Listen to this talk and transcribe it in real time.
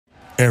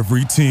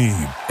Every team,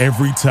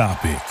 every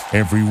topic,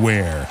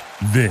 everywhere.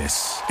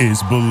 This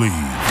is Believe.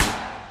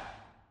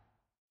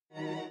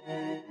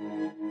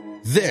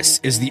 This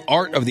is the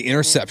art of the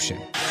interception.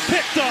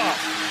 Picked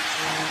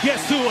off.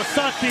 Guess who?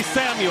 Asante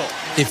Samuel.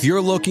 If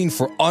you're looking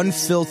for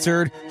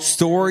unfiltered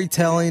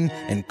storytelling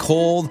and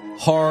cold,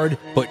 hard,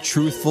 but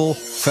truthful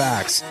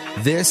facts,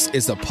 this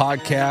is the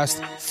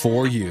podcast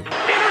for you.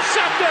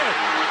 Intercepted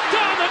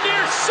down the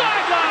near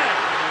sideline.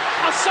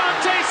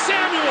 Asante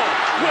Samuel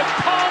with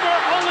Palmer,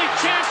 only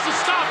chance to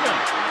stop him.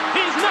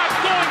 He's not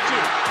going to.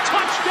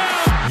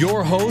 Touchdown.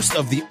 Your host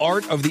of the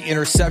art of the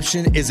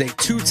interception is a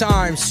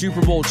two-time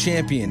Super Bowl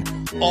champion,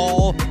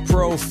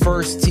 all-pro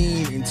first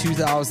team in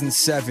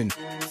 2007,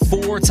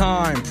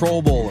 four-time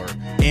Pro Bowler,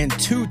 and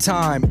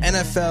two-time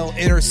NFL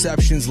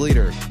interceptions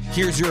leader.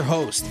 Here's your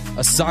host,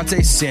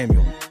 Asante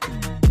Samuel.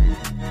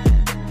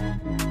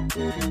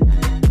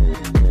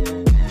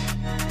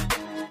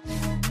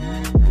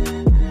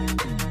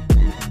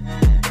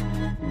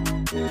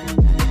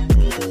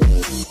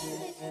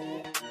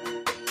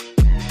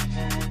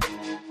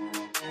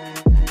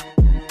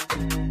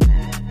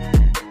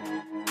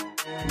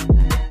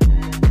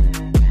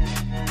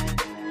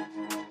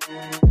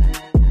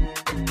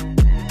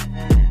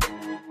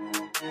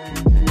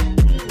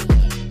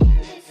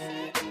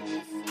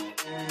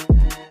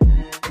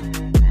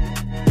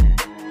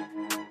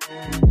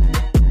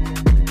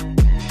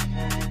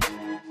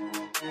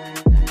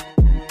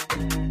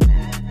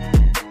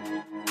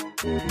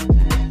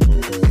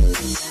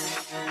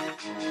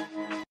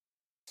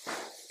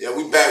 Yeah,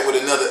 we back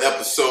with another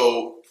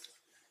episode,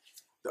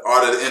 The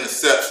Art of the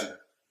Interception.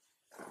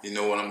 You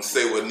know what I'm going to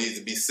say, what needs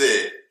to be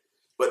said.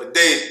 But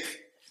today,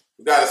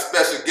 we got a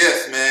special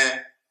guest,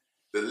 man.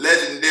 The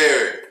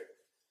legendary,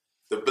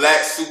 the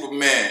Black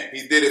Superman.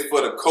 He did it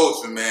for the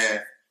culture, man.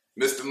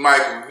 Mr.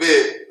 Michael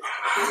Vick.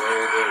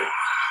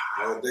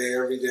 All day,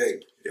 every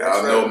day.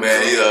 Y'all know,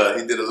 man,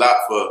 he did a lot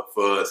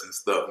for us and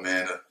stuff,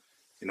 man.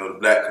 You know, the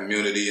black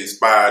community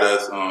inspired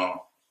us.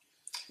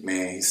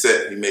 Man, he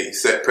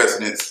set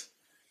precedents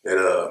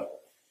that,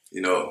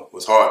 you know,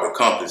 was hard to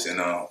accomplish. And,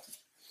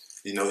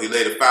 you know, he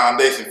laid a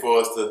foundation for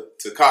us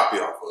to copy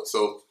off of.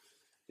 So,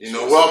 you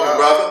know, welcome,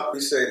 brother.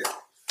 Appreciate it.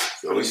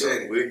 So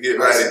we'll get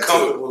nice right and into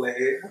comfortable it.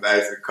 in here.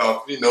 Nice and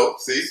comfortable. You know,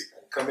 see?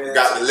 Come in.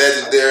 Got the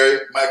legendary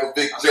Michael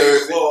Vick I made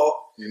jersey. the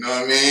wall. You know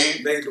what I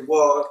mean? Made the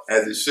wall.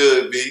 As it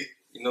should be.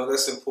 You know,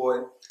 that's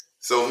important.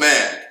 So,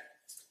 man,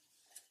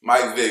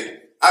 Mike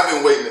Vick, I've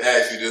been waiting to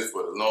ask you this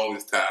for the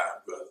longest time,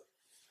 brother.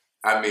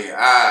 I mean,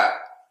 I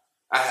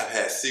have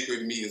had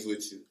secret meetings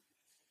with you.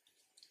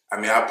 I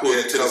mean, I pulled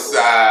you to the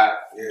side,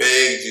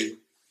 begged you,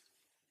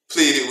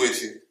 pleaded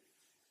with you.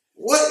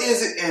 What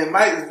is it in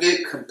Mike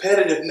Vick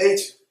competitive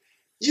nature?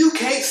 You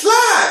can't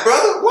slide,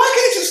 brother. Why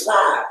can't you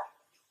slide?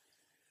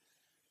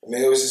 I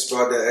mean, it was just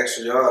about that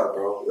extra yard,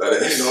 bro.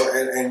 You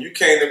know, and you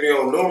came to me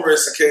on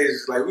numerous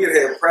occasions. Like, we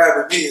had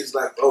private meetings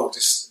like, oh,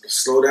 just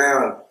slow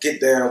down, get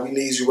down. We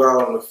need you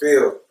out on the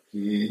field.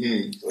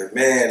 Mm-hmm. But,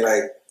 man,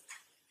 like,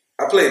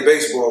 I played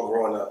baseball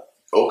growing up.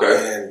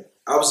 Okay. And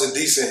I was a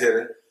decent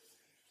hitter.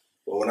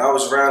 But when I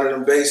was rounding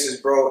them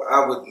bases, bro,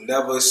 I would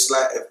never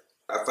slide.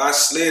 If I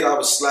slid, I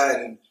was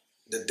sliding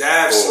the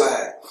dive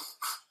slide,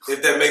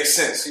 if that makes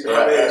sense. You know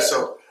what I mean?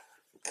 So,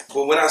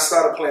 but when I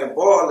started playing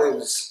ball, it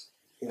was,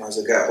 you know, as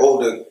I got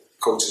older,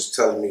 coaches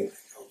telling me,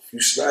 if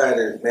you slide,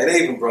 and man,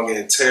 they even brought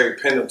in Terry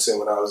Pendleton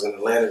when I was in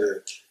Atlanta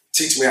to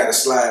teach me how to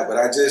slide. But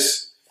I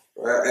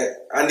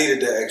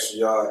needed that extra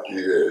yard.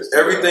 Yes,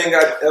 everything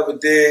I ever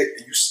did,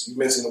 you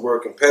mentioned the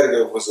word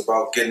competitive, was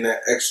about getting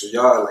that extra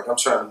yard. Like, I'm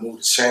trying to move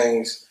the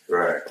chains.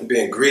 Right. I'm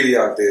being greedy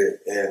out there.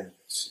 And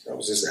that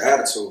was just an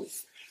attitude.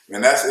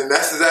 And that's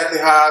exactly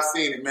how I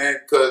seen it, man.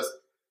 Because,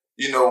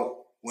 you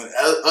know, when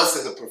us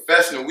as a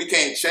professional, we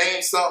can't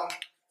change something,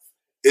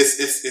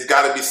 it's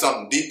got to be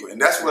something deeper.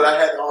 And that's what I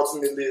had to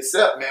ultimately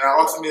accept, man. I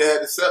ultimately had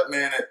to accept,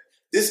 man, that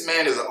this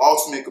man is an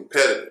ultimate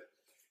competitor.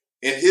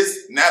 In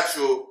his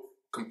natural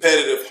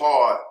competitive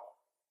heart,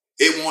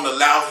 it won't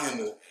allow him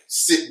to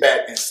sit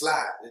back and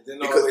slide. It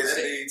didn't always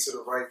lead to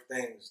the right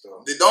things,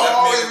 though. They don't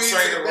always lead to the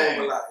training things.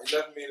 room a lot. It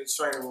left me in the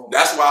training room.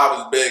 That's why I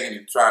was begging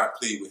and trying to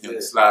plead with him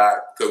to slide,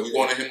 because we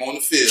wanted him on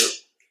the field.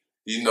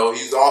 You know,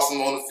 he's awesome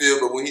on the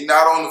field, but when he's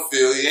not on the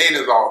field, he ain't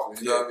as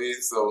awesome. You know what I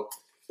mean? So,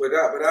 but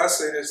I'll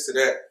say this to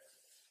that.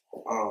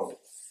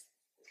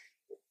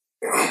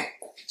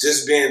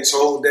 Just being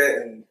told that,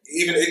 and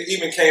it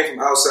even came from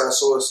outside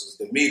sources,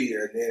 the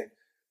media, and then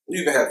we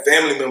even have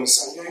family members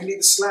saying, "Yo, you need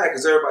to slide,"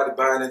 because everybody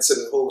buying into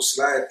the whole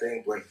slide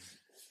thing. But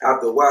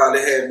after a while,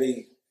 it had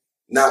me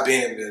not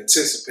being able to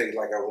anticipate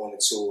like I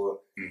wanted to. Or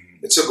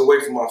it took away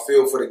from my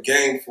feel for the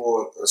game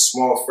for a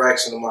small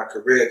fraction of my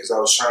career, because I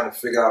was trying to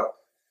figure out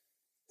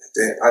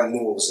that I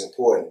knew what was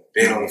important.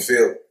 Being on the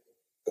field,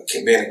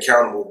 being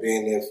accountable,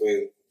 being there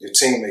for your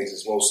teammates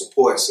is most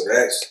important. So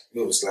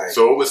it was like...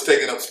 So it was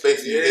taking up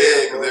space in your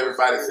head because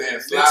everybody's saying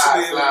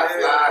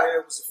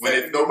slide. When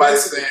if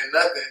nobody's saying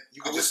nothing,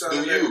 you can just do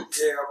you.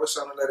 Yeah, I wish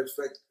I would let it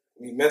affect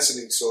me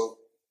mentally. So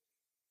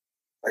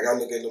like I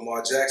look at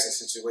Lamar Jackson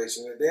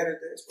situation. At the end of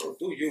the day, bro,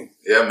 do you?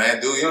 Yeah, man,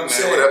 do you, know what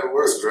man? Whatever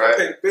works, right?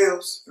 Pay the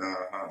bills.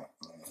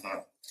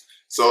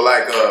 So,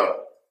 like,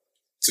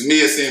 to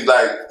me, it seems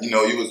like, you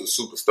know, you was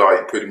a superstar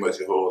you pretty much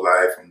your whole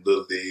life from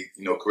Little League.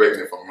 You know, correct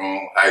me if I'm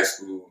wrong, high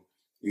school,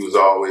 you was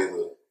always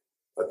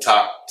a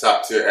top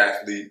tier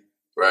athlete,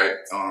 right?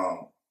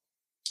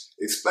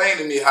 Explain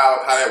to me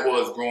how that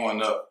was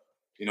growing up,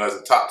 you know, as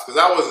a top, because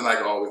I wasn't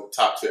like always a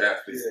top tier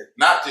athlete. Yeah.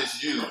 Not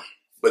just you,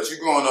 but you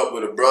growing up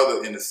with a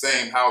brother in the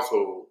same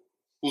household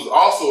who's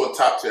also a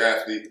top tier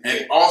athlete and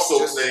he also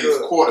plays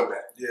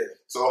quarterback. Yeah.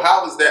 So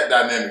how was that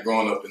dynamic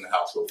growing up in the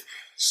household?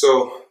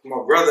 So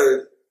my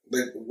brother,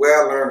 the way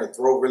I learned to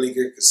throw really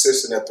good,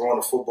 consistent at throwing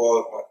the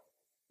football,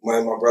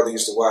 my brother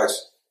used to watch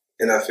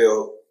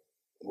NFL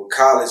with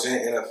college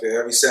and NFL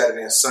every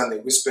Saturday and Sunday.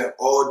 We spent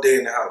all day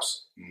in the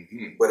house.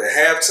 Mm-hmm. But at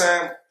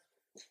halftime,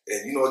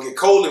 and you know, it get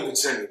cold in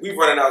Virginia, we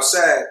running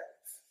outside.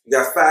 We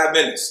got 5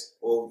 minutes.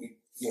 Or, we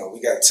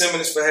got 10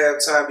 minutes for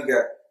halftime. We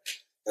got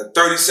a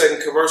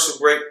 30-second commercial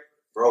break.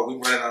 Bro, we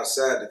running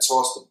outside to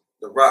toss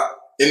the rock.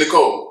 In the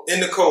cold? In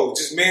the cold.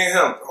 Just me and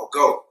him. Bro,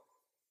 go.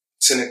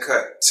 10 and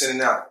cut. 10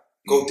 and out.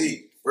 Go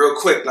deep. Real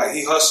quick. Like,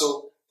 he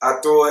hustled. I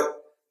throw it.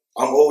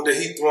 I'm older.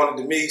 He throwing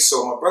it to me.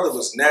 So my brother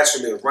was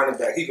naturally a running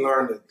back. He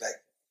learned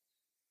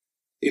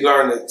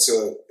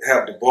to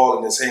have the ball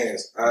in his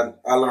hands.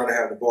 I learned to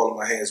have the ball in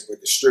my hands,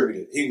 but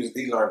distribute it.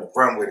 He learned to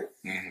run with it.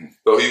 Mm-hmm.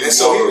 So he was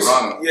more of a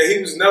runner. Yeah,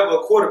 he was never a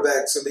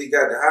quarterback till he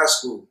got to high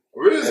school.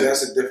 Really? And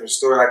that's a different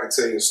story. I can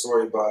tell you a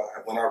story about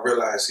when I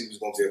realized he was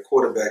going to be a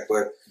quarterback.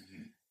 But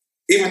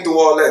even through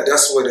all that,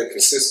 that's where the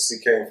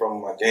consistency came from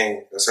in my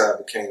game. That's how I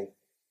became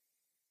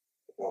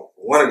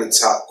one of the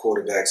top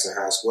quarterbacks in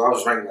high school. I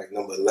was ranked like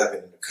number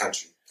 11 in the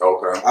country.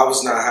 Okay. I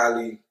was not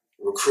highly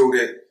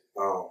recruited.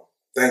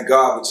 Thank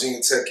God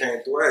Virginia Tech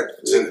came through. I had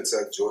Virginia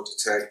Tech, Georgia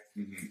Tech,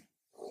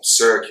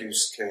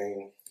 Syracuse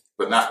came.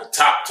 But not the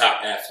top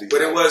athlete.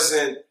 But it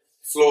wasn't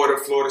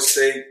Florida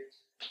State,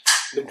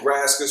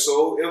 Nebraska.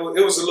 So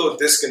it was a little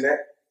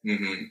disconnect.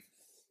 Mm-hmm.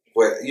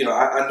 But,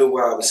 I knew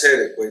where I was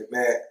headed. But,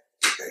 man,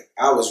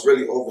 I was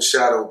really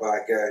overshadowed by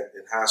a guy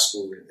in high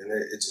school. And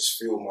it just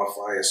fueled my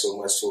fire so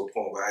much to a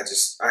point where I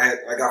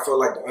felt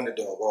like the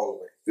underdog all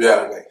the way. Yeah.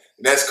 All the way.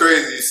 That's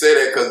crazy you say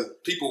that because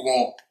people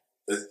won't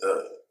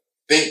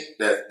think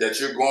that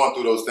you're going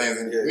through those things.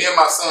 And me and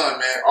my son,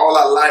 man, all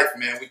our life,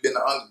 man, we've been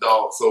the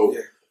underdog. So,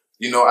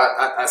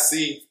 I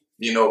see,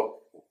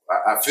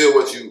 I feel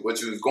what you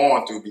was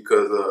going through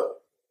because,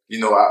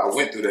 I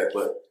went through that.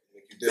 But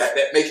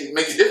that make you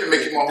different,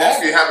 make you more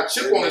hungry, have a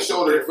chip on the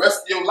shoulder the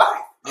rest of your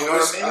life. You know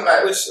what I mean?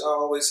 I wish I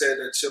always had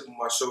that chip on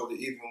my shoulder,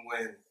 even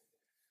when,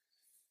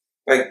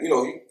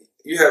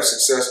 you have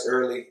success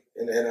early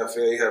in the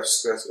NFL, you have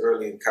success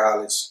early in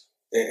college.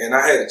 And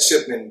I had a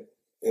chip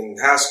in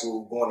high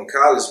school going to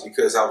college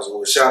because I was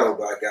overshadowed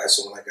by a guy.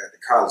 So when I got to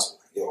college,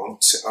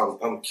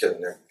 I'm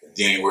killing everything.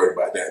 You ain't worried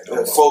about that.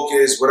 No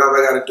focus, whatever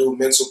I got to do,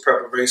 mental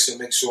preparation,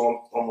 make sure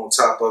I'm on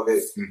top of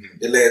it. Mm-hmm.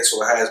 It led to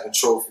a Heisman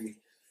Trophy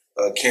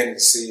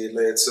candidacy. It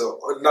led to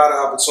a lot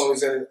of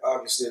opportunities and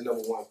obviously a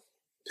number one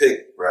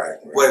pick. Right.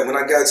 But when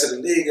I got to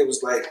the league, it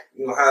was like,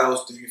 how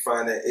else do you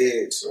find that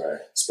edge?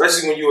 Right.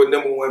 Especially when you're a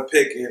number one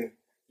pick and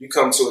you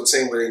come to a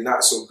team where they're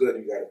not so good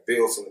and you got to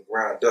build from the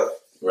ground up.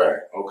 Right.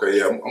 Okay.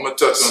 Yeah. I'm gonna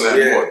touch on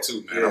that more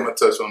too, man. Yeah. I'm gonna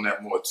touch on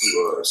that more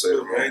too.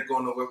 I ain't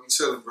going nowhere. We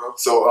chilling, bro.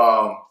 So,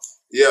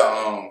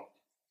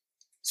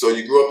 so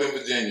you grew up in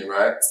Virginia,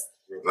 right?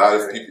 A lot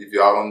of people, if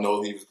y'all don't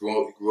know, he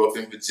grew up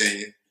in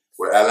Virginia,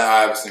 where Allen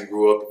Iverson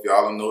grew up. If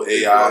y'all don't know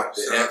AI,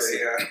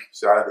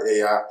 shout out to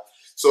AI.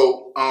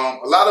 So,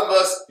 a lot of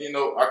us,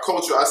 our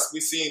culture, we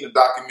seen the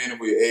documentary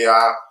with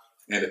AI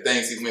and the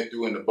things he went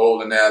through in the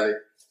bowling alley,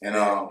 and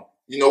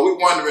we're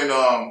wondering,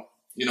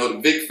 the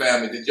Vick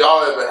family, did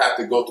y'all ever have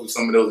to go through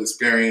some of those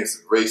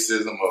experiences,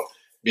 racism, or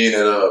being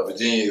that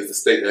Virginia is the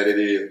state that it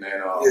is,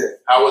 man?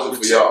 How was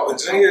it for y'all?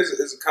 Virginia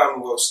is a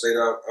Commonwealth state,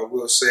 I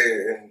will say,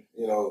 and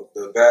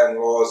the Baton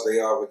laws, they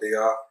are what they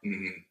are.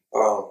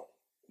 Mm-hmm.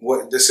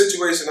 What the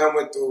situation I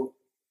went through,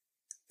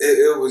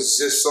 it was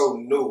just so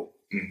new,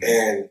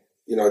 and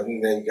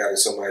then you got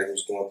somebody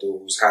who's going through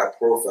who's high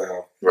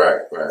profile,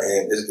 right,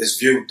 and it's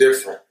viewed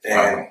different,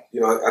 and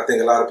I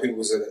think a lot of people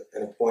was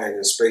at a point in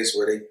a space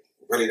where they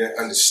really didn't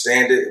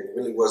understand it. It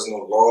really wasn't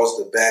no laws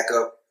to back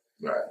up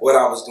what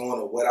I was doing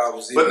or what I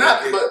was even.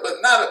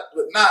 But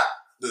not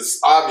this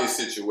obvious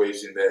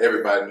situation that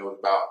everybody knows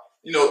about.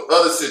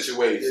 Other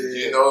situations.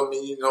 Yeah. You know what I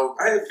mean?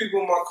 I had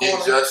people in my corner.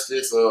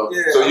 Injustice. So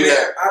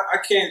I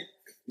can't.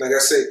 Like I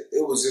said,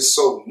 it was just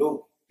so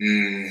new,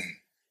 and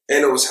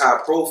it was high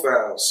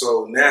profile.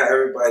 So now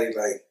everybody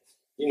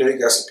you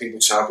got some people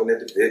chomping at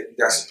the bit. You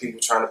got some people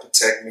trying to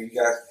protect me.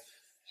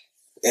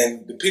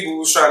 And the people who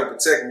was trying to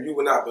protect me, you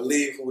would not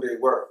believe who they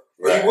were.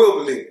 Right. You will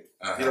believe it.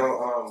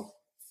 Uh-huh.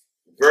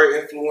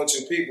 Very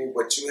influential people,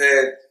 but you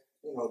had,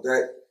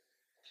 that,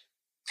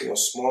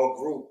 small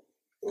group.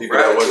 People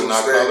that wasn't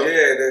our color?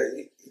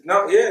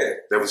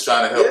 That was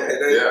trying to help.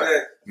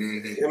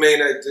 I mean,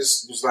 that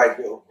just was like,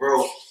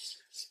 bro.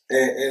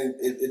 And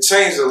it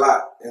changed a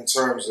lot in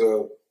terms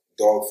of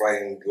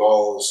dogfighting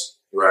laws.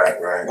 Right.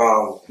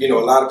 You know,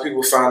 a lot of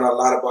people find out a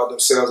lot about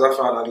themselves. I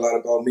found out a lot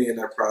about me in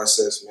that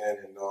process, man.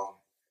 And,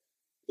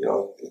 you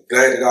know,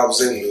 glad that I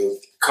was able to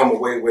come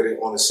away with it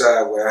on the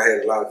side where I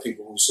had a lot of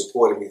people who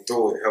supported me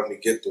through it, helped me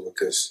get through it.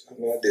 Because, I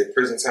mean, I did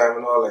prison time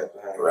and all that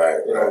behind it.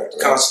 Right.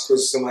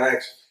 Consequences of my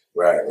actions.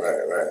 Right.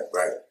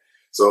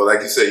 So,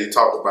 like you said, you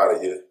talked about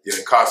it, your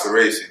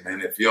incarceration,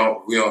 man. If you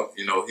don't,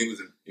 you know,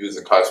 he was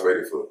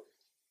incarcerated for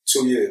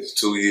 2 years.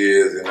 2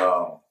 years, and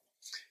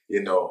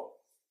you know,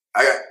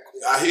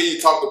 I hear you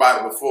talked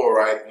about it before,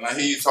 right? And I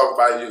hear you talk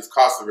about you was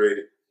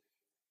incarcerated,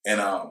 and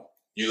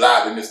you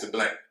lied to Mr.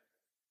 Blank.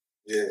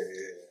 Yeah.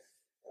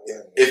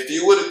 If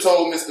you would have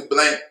told Mr.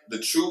 Blank the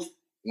truth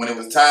when it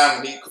was time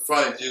when he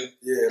confronted you,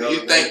 do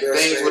you think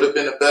things would have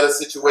been a better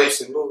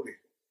situation? Absolutely.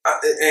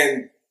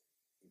 And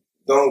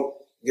don't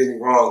get me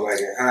wrong, like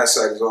in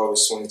hindsight is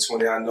always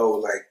 20/20. I know,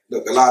 like,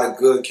 look, a lot of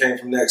good came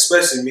from that,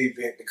 especially me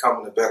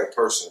becoming a better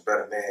person, a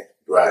better man,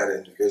 a better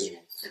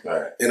individual.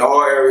 Right. In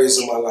all areas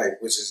of my life,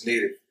 which is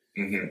needed.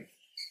 Mm-hmm.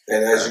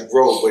 And as you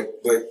grow,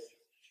 but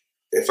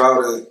if I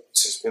would have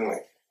just been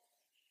like,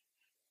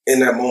 in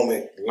that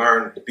moment,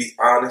 learn to be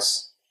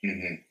honest,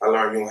 I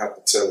learned you don't have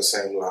to tell the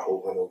same lie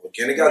over and over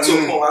again. It got to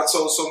a point I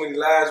told so many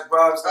lies,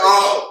 bro. I was like,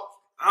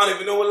 I don't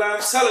even know what lie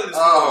I'm telling this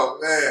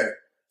man.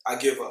 I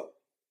give up.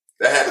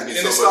 That had to be and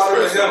so it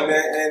started much with him,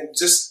 man. And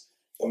just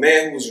a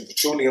man who was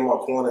truly in my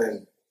corner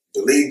and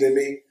believed in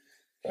me.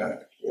 Right.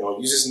 You know,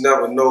 you just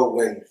never know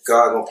when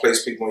God gonna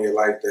place people in your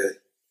life that,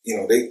 you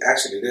know, they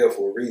actually there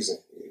for a reason.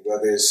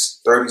 Whether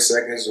it's 30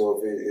 seconds or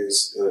if it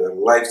is a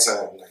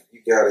lifetime. Like,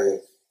 you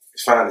gotta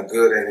find the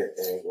good in it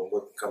and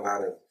what can come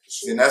out of it.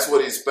 And that's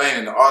what he's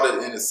explaining, the art of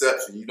the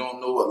interception. You don't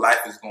know what life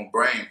is going to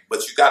bring,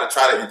 but you got to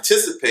try to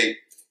anticipate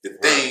the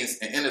things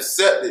and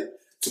intercept it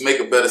to make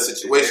a better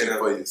situation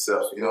for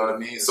yourself. You know what I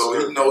mean? So,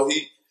 you know,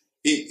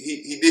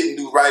 he didn't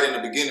do right in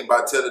the beginning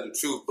by telling the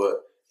truth,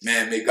 but,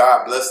 man, may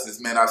God bless this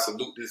man. I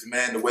salute this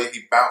man, the way he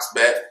bounced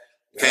back.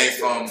 Came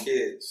from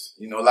kids,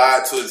 you know,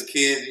 lied to his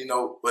kids, you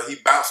know, but he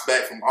bounced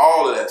back from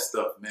all of that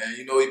stuff, man.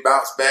 You know, he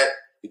bounced back,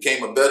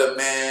 became a better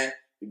man,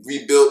 he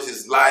rebuilt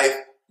his life.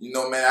 You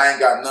know, man, I ain't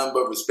got nothing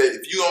but respect.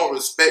 If you don't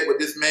respect what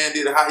this man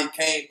did, how he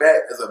came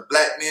back as a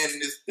black man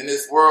in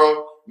this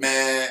world,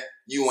 man,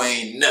 you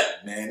ain't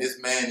nothing, man.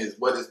 This man is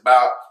what it's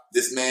about.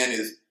 This man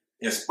is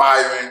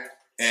inspiring,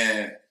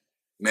 and,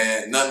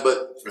 man, nothing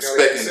but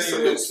respect and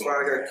salute to him.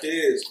 I got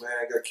kids, man.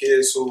 I got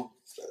kids who,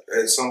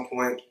 at some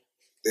point,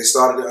 they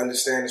started to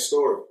understand the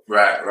story.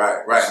 Right.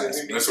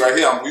 That's right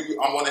here.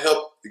 I want to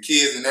help the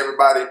kids and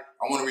everybody.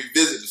 I want to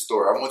revisit the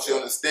story. I want you to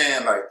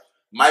understand, like,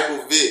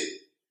 Michael Vick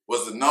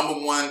was the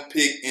 #1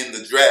 pick in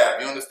the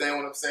draft. You understand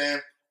what I'm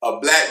saying? A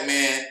black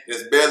man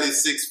that's barely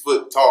 6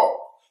 foot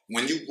tall.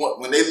 When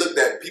they looked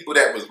at people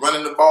that was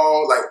running the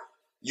ball, like,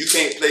 you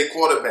can't play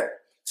quarterback.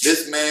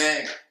 This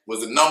man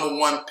was the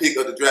 #1 pick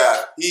of the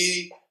draft.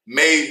 He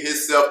made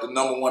himself the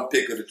 #1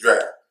 pick of the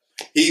draft.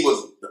 He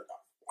was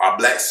our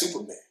black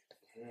Superman.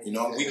 You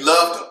know, we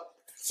loved him.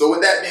 So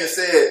with that being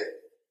said,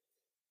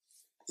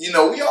 you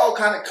know, we all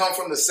kind of come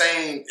from the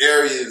same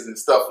areas and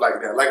stuff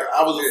like that. Like,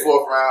 I was a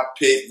 4th round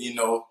pick, you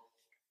know,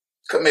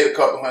 made a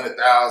couple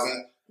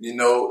 $100,000, you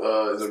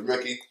know, as a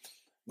rookie.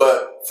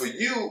 But for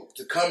you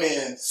to come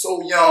in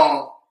so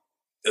young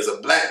as a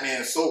black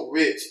man, so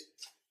rich,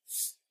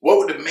 what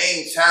were the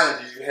main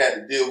challenges you had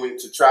to deal with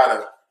to try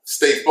to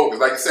stay focused?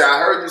 Like you said, I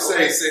heard you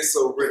say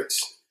so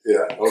rich.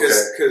 Yeah, okay.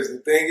 Because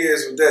the thing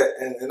is with that,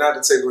 and not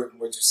to take away from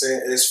what you're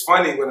saying, it's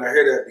funny when I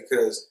hear that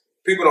because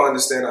people don't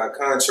understand our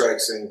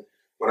contracts. And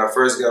when I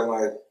first got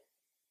my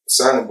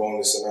signing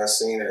bonus and I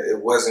seen it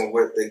wasn't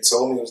what they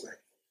told me. It was like,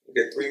 you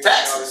get $3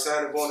 million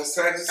signing bonus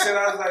taxes. And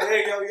I was like,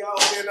 hey, yo, y'all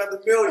owe me another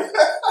 $1 million.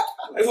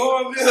 Like, who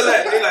am I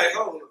like? They like,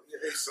 oh,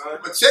 hey, son.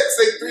 My check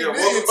say $3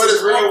 million, but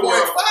it's 1.5.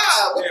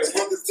 Yeah,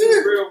 welcome to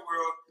the real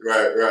world.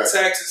 Right.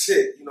 Taxes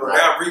hit. You know,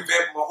 now I'm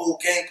revamping my whole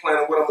game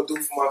plan of what I'm going to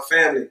do for my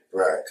family.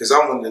 Right. Because I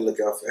wanted to look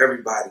out for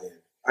everybody. And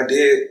I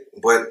did,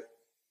 but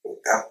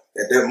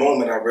at that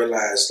moment, I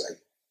realized, like,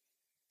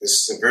 the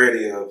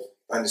severity of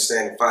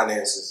understanding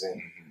finances.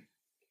 And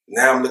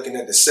now I'm looking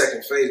at the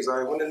second phase. All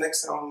right, when the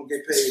next time I'm going to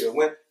get paid?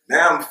 Or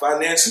now I'm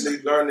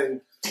financially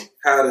learning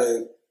how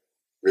to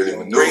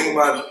really bring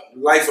my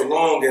life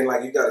along, and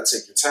like, you got to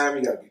take your time,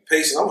 you got to be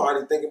patient. I'm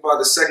already thinking about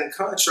the second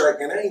contract,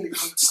 and I ain't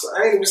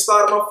even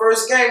started my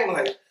first game. I'm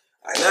like,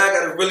 all right, now I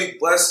got to really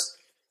bust,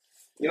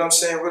 you know what I'm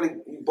saying, really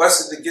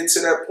busted to get to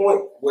that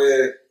point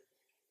where,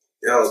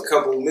 a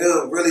couple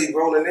mil really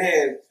rolling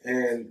in,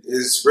 and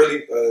it's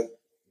really a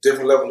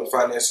different level of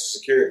financial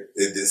security.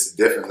 It's a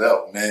different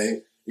level,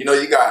 man. You know,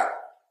 you got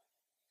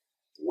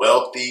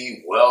wealth,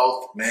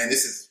 man.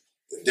 This is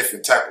a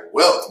different type of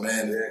wealth,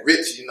 man. Yeah.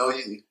 Rich, you know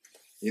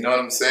what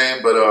I'm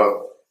saying? But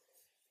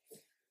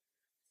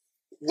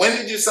when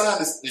did you sign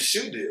the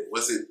shoe deal?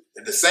 Was it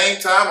at the same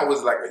time, or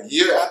was it like a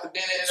year after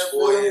being in the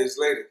NFL? 4 years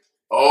later.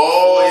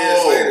 Oh.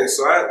 4 years later.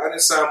 So I didn't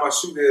sign my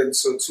shoe deal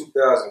until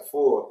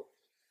 2004,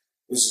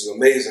 which is an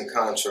amazing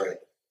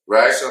contract.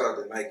 Right. Shout out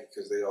to Nike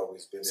because they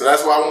always been. So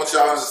that's why I want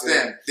y'all to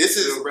understand. This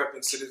is still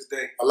repping to this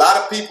day. A lot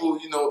of people,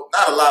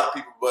 not a lot of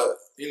people, but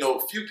a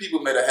few people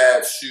may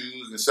have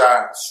shoes and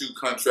shoe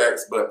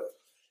contracts, but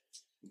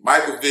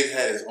Michael Vick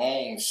had his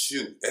own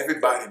shoe.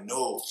 Everybody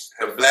knows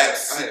the Black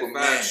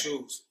Superman. Five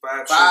shoes.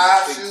 Five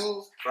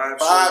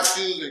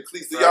shoes and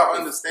cleats. Do y'all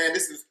understand?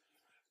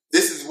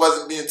 This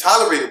wasn't being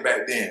tolerated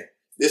back then.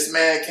 This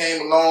man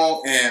came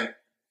along and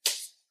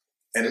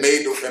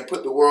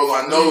put the world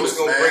on notice. He was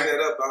gonna bring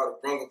that up out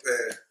of Brunga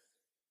Pad.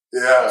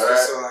 Yeah,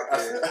 right.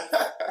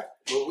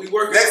 But we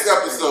working. Next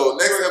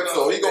episode,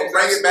 he gonna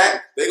bring it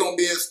back. They gonna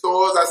be in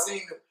stores. I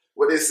seen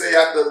what they say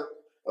after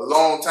a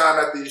long time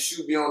after your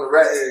shoe be on the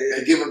rack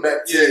and give them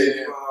back to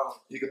you.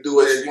 You can do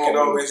what you want. You can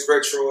always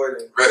retro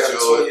it. And we got a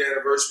 20th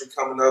anniversary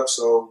coming up,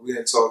 so we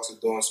didn't talk to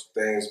doing some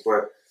things,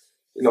 but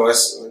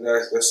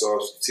that's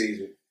all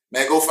strategic.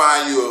 Man, go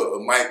find you a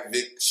Mike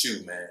Vick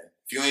shoe, man.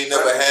 If you ain't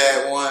never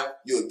had one,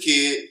 you're a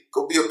kid,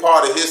 go be a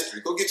part of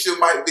history. Go get your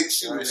Mike Vick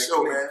shoe and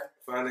show, man.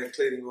 Find that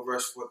Clayton go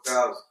rush for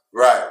 1,000.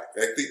 Right.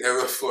 That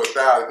rush for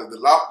 1,000. Because the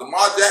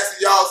Lamar Jackson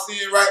y'all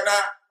seeing right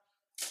now,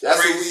 that's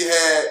what we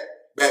had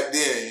back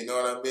then, you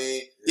know what I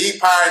mean? He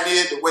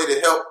pioneered the way to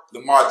help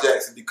Lamar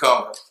Jackson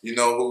become,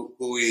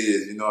 who he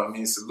is, you know what I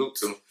mean? Salute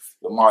to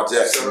Lamar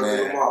Jackson,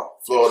 man.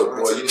 Florida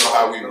boy, you know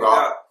how we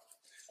rock.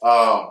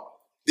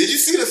 Did you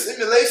see the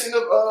simulation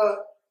of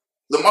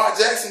Lamar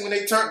Jackson when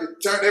they turned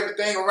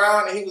everything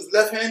around and he was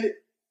left-handed?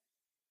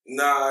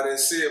 Nah, I didn't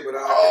see it, but I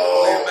can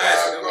only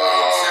imagine him.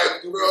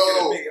 Bro. I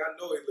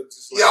know he looked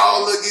just like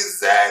y'all look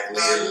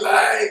exactly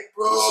alike,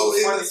 bro.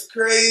 It's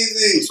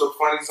crazy. What's so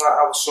funny is I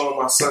was showing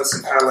my son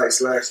some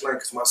highlights last night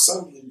because my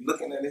son was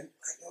looking at it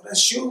like, yo,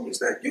 that's you. Is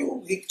that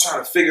you? He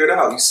trying to figure it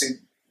out. You see,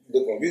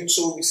 look on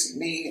YouTube, you see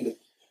me.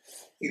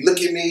 He look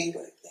at me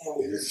like, damn,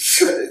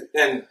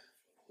 and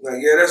like,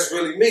 yeah, that's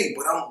really me.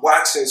 But I'm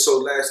watching. So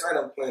last night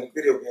I'm playing a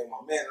video game.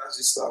 My man, I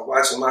just started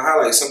watching my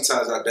highlights.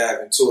 Sometimes I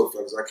dive into it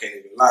because I can't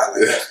even lie.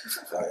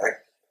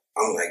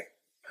 I'm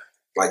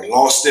like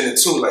lost in it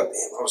too. Like,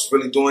 damn, I was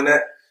really doing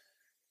that.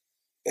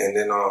 And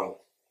then I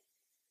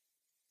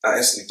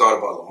instantly thought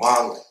about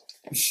Lamar. Like,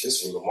 this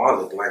is what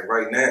Lamar look like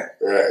right now.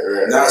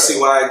 Right. Now I see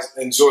why I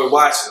enjoy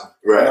watching him.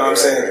 Right. You know what I'm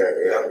saying?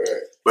 Right.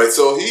 But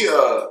so he's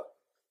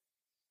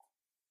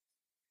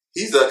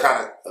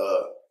kind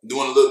of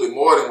doing a little bit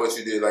more than what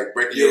you did, like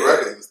breaking your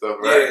records and stuff,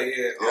 right?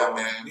 Yeah,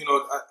 man.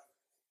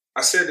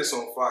 I said this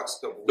on Fox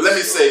a couple. But let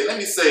me save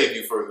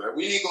you first. Right?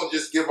 We ain't gonna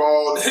just give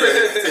all the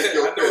credit and take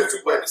your credit.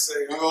 We're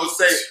gonna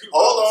say,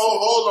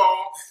 hold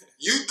on.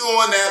 You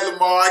doing that,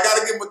 Lamar? I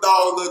gotta give my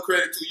dog a little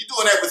credit too. You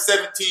doing that with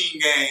 17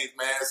 games,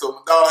 man. So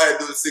my dog had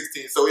to do it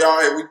 16. So we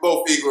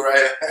both equal,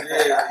 right?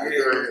 Yeah. And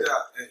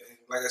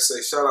like I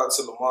say, shout out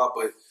to Lamar,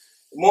 but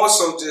more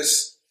so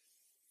just.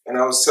 And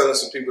I was telling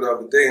some people the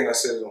other day, and I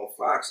said it on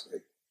Fox,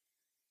 like,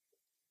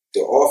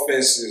 the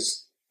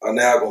offenses are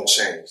now going to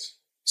change.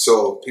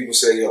 So people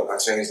say, yo, I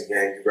changed the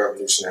game, you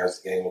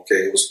revolutionized the game.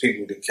 Okay, it was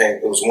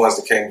ones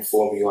that came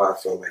before me who I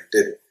felt like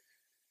did it.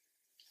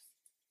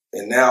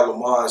 And now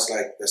Lamar's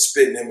like the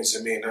spitting image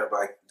of me and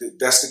everybody.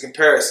 That's the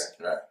comparison.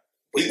 Right.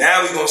 But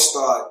now we're going to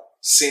start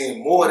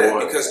seeing more of that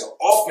because the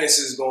offense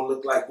is going to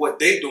look like what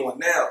they're doing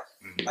now.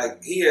 Mm-hmm.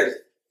 Like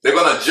they're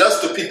going to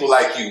adjust to people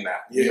like you now.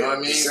 Yeah, you know what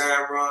I mean?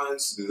 Design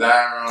runs,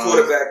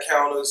 quarterback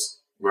counters.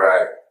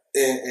 Right.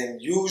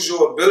 And use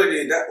your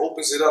ability, that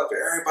opens it up for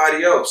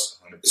everybody else.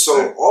 100%.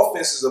 So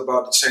offense is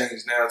about to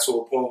change now to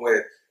a point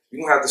where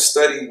you don't have to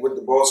study what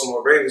the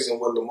Baltimore Ravens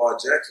and what Lamar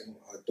Jackson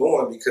are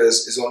doing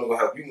because it's only going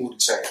to help you move the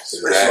chains,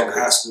 especially on the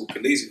high school,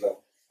 collegiate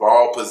level.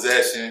 Ball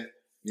possession.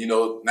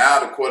 Now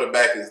the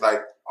quarterback is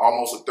like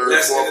almost a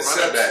third, fourth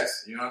running back.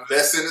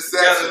 Less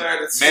interception.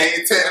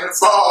 Maintaining the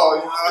ball,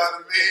 you know what I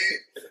mean?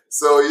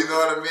 So, you know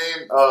what I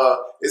mean?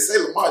 They say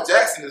Lamar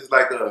Jackson is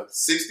like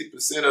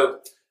 60%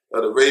 of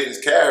the Ravens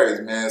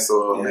carries, man.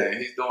 So, man,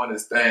 he's doing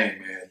his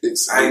thing, man.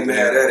 I ain't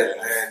mad at it,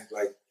 man.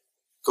 Like,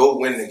 go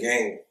win the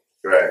game.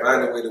 Right.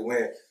 Find a way to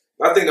win.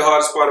 I think the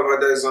hardest part about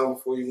that zone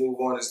before you move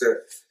on is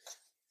that,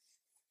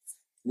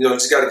 you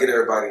just got to get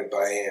everybody to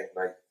buy in.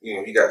 Like,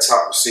 you got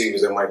top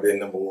receivers that might be a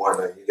number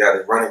one. And you got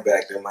a running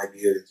back that might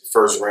be a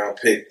first-round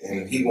pick.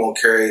 And he won't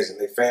carry his, and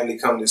their family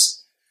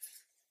comes.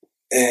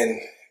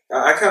 And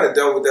I kind of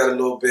dealt with that a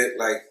little bit.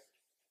 Like,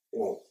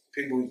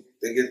 people,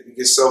 they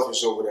get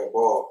selfish over that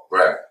ball.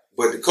 Right.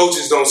 But the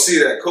coaches don't see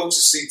that.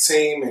 Coaches see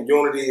team and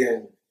unity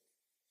and,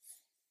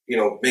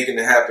 making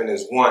it happen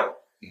as one.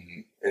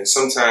 Mm-hmm. And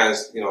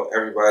sometimes,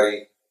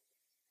 everybody,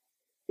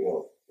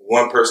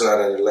 one person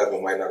out of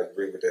 11 might not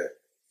agree with that.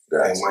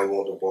 Right. He might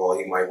want the ball.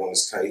 He might want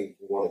a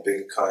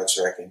bigger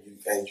contract,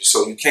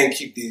 so you can't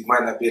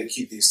might not be able to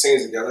keep these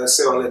teams together. I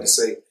say all that to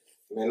say,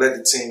 man, let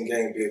the team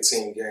game be a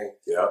team game.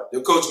 Yeah.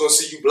 Your coach gonna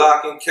see you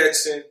blocking,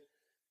 catching.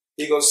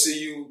 He gonna see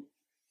you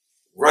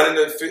running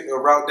a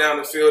route down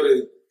the field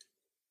to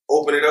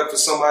open it up for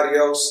somebody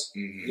else.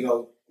 Mm-hmm.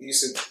 You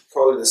used to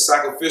call it a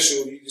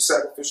sacrificial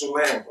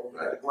lamb, bro.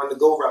 Right. Run the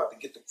go route to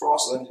get the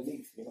cross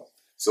underneath.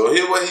 So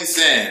hear what he's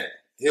saying.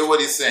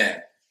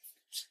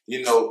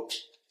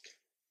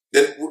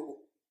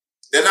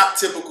 they're not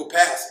typical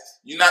passes.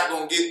 You're not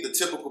going to get the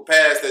typical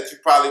pass that you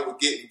probably would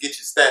get and get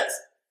your stats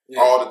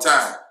all the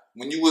time.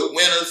 When you with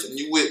winners and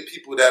you with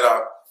people that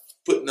are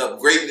putting up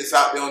greatness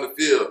out there on the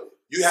field,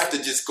 you have to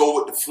just go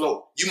with the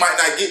flow. You might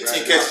not get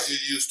 10 catches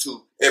you're used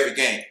to every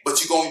game, but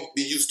you're going to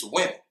be used to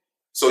winning.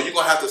 So you're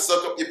going to have to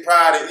suck up your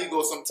pride and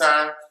ego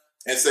sometime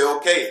and say,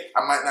 okay,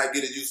 I might not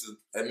get as used to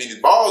as many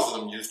balls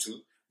as I'm used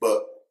to,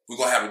 but we're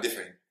going to have a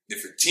different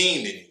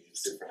team than you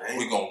used to.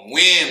 We're going to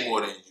win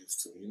more than you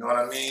used to. You know what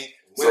I mean?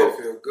 Winning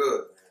feels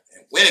good.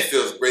 And winning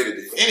feels greater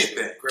than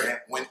anything. Man.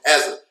 When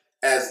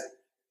as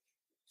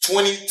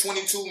 20,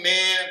 22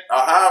 men, or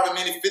however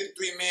many,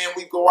 53 men,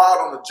 we go out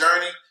on a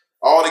journey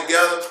all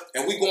together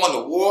and we go on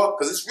to war,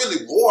 because it's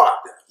really war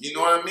out there. You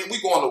know what I mean?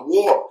 We go on to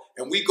war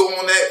and we go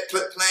on that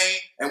plane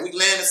and we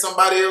land in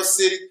somebody else's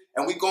city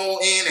and we go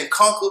in and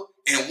conquer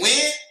and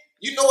win.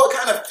 You know what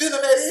kind of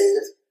feeling that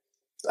is?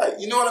 Like,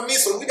 you know what I mean?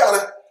 So we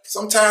gotta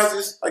sometimes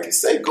just, like you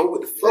say, go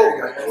with the flow. Yeah,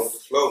 you gotta go with the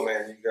flow,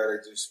 man. You gotta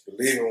just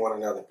believe in one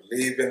another,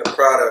 believe in the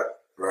product,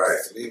 right?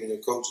 Believe in your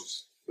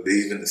coaches,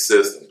 believe in the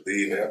system,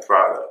 believe in the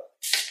product.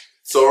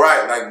 So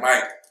right, like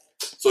Mike.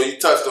 So you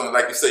touched on it,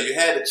 like you said, you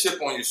had a chip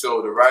on your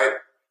shoulder, right?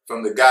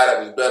 From the guy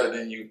that was better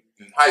than you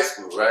in high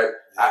school, right?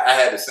 I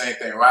had the same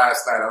thing. Ryan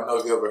Stein, I don't know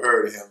if you ever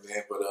heard of him,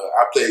 man, but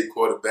I played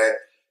quarterback.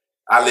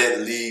 I led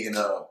the league, and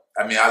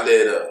I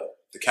led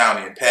the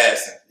county in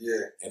passing.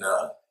 Yeah. And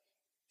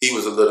he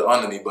was a little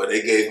under me, but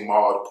they gave him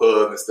all the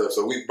pub and stuff.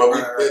 So we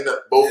ended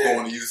up both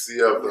going to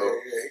UCF, though.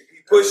 Yeah.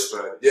 He pushed.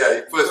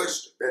 He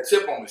pushed that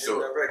chip on the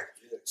shoulder.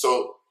 Yeah.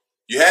 So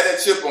you had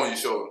that chip on your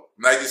shoulder,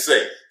 like you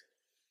say.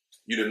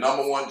 You're the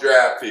number 1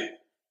 draft pick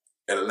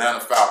at Atlanta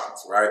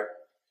Falcons, right?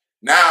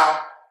 Now,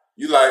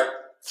 you like,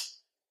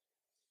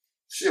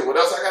 shit, what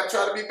else I got to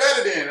try to be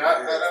better than?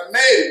 I made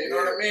it, you know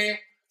what I mean?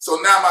 So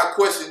now my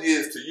question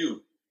is to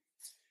you.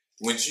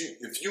 When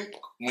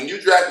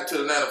you drafted to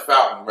the Atlanta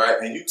Falcons, right,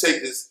 and you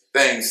take this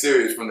thing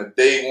serious from the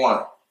day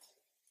one,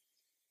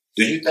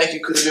 do you think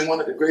you could have been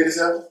one of the greatest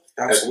ever?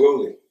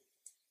 Absolutely.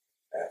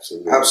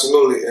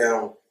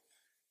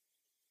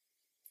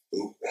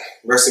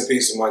 Rest in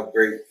peace to my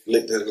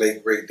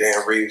late great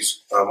Dan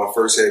Reeves, my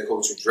first head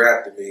coach who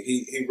drafted me.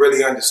 He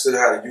really understood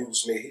how to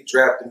use me. He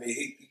drafted me.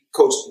 He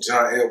coached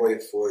John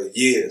Elway for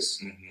years.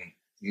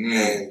 Mm-hmm.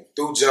 And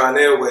through John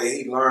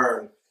Elway, he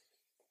learned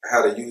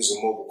how to use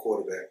a mobile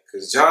quarterback.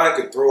 Because John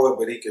could throw it,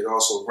 but he could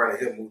also run a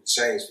hip move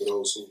chains for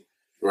those who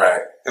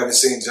haven't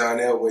seen John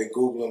Elway.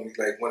 Google him. He's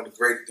like one of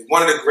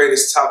the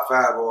greatest top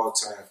 5 of all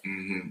time.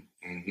 Mm-hmm.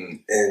 Mm-hmm.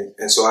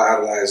 And so I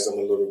idolized him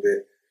a little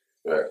bit.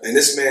 Right. And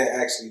this man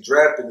actually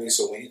drafted me.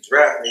 So when he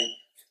drafted me,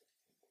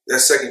 that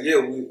second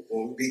year, when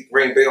we beat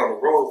Green Bay on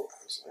the road,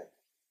 I was like,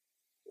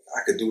 I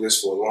could do this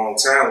for a long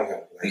time with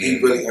him. Like, he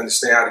really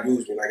understand how to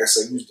use me. Like I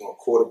said, he was doing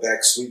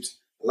quarterback sweeps.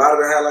 A lot of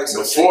the highlights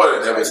before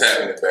that was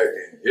happening back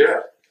then. Yeah.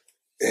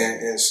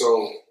 And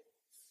so,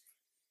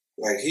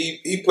 like,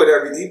 he put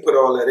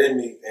all that in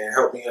me and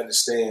helped me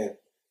understand,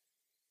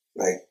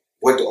 like,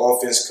 what the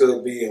offense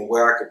could be and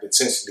where I could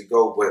potentially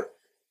go. But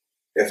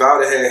if I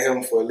would have had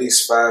him for at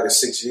least 5 to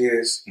 6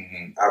 years,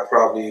 I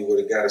probably would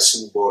have got a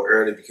Super Bowl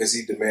early, because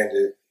he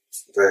demanded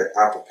that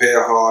I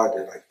prepare hard,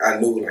 and like I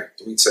knew like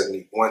 3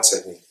 technique, 1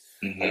 technique.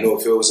 Mm-hmm. I knew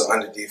if it was an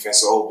under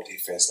defense or over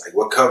defense, like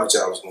what coverage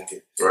I was going to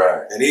get.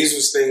 Right. And these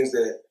was things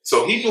that.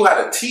 So he knew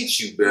how to teach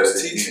you better.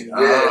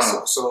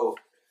 Yeah. So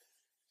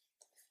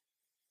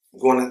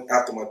going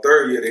after my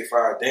 3rd year, they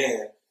fired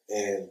Dan,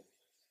 and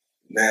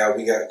now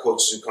we got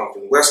coaches who come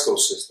from the West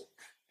Coast system.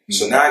 Mm-hmm.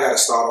 So now I got to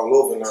start all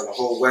over and learn the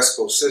whole West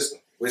Coast system,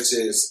 which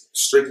is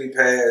strictly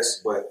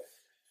pass, but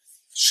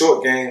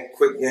short game,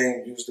 quick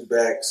game, use the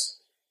backs,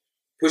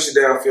 push it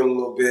downfield a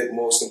little bit.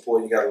 Most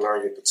important, you got to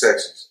learn your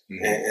protections.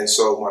 Mm-hmm. And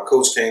so my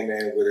coach came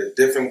in with a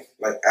different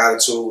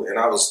attitude, and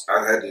I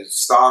had to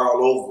start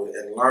all over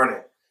and learn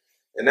it.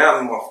 And now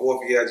in my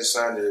 4th year, I didn't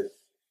sign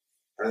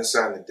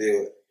the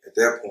deal at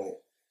that point.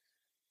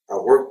 I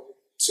worked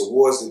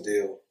towards the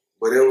deal,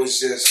 but it was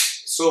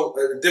just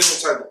a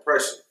different type of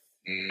pressure.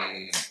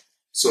 Mm-hmm.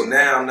 So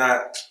now I'm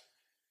not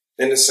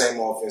in the same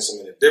offense.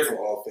 I'm in a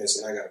different offense,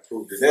 and I got to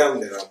prove to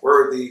them that I'm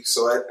worthy.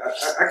 So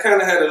I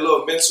kind of had a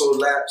little mental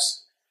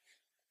lapse.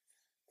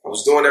 I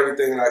was doing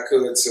everything that I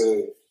could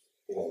to,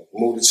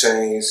 move the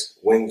chains,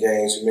 win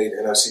games. We made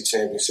the NFC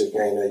Championship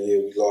game that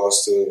year. We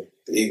lost to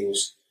the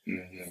Eagles.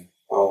 Mm-hmm.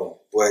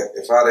 But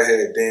if I'd have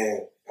had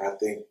Dan, I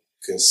think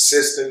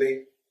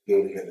consistently, it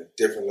would have been a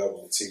different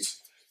level of teaching.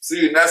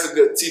 See, and that's a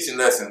good teaching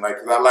lesson,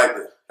 because I like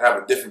to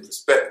have a different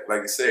perspective.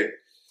 Like you said,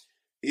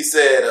 he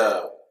said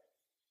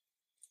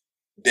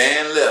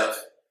Dan left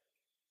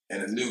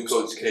and a new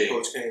coach came.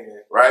 Coach came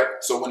in. Right?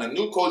 So when a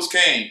new coach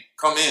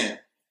come in,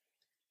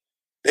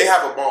 they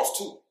have a boss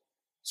too.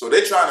 So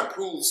they're trying to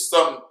prove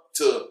something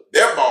to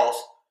their boss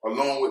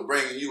along with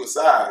bringing you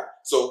aside.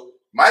 So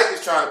Mike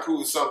is trying to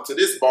prove something to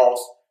this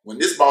boss when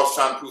this boss is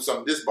trying to prove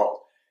something to this boss.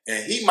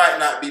 And he might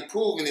not be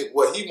proving it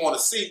what he want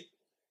to see.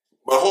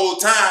 But the whole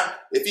time,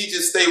 if he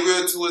just stay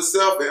real to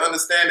himself and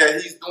understand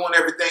that he's doing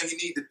everything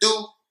he need to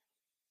do,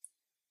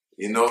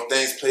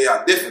 things play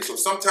out different. So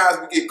sometimes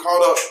we get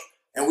caught up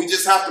And we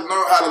just have to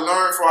learn how to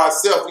learn for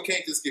ourselves. We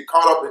can't just get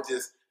caught up and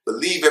just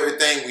believe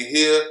everything we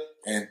hear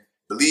and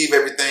believe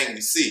everything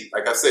we see.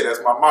 Like I said,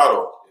 that's my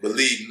motto.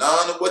 Believe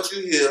none of what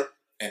you hear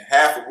and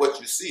half of what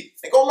you see.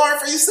 And go learn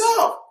for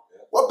yourself.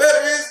 What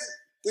better is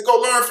to go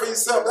learn for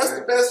yourself? That's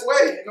the best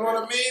way. You know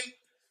what I mean?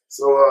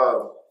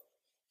 So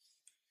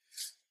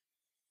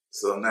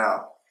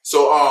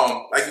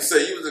like you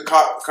said, you was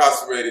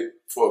incarcerated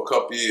for a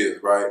couple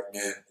years, right?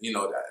 And you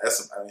know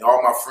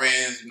all my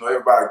friends,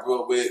 everybody I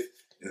grew up with,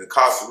 is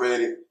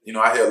incarcerated.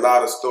 I hear a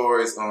lot of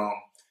stories.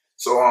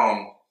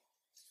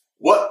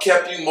 What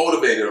kept you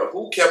motivated, or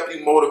who kept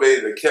you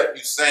motivated, or kept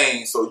you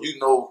sane, so you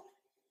know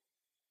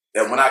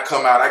that when I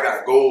come out, I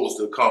got goals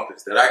to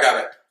accomplish, that I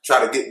gotta try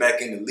to get back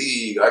in the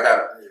league, I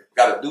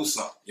gotta do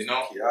something,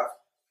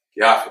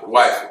 Yeah, for the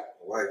wife.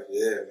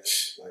 Yeah, man.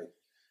 Like,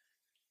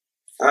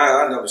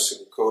 I never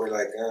sugarcoated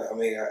like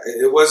that.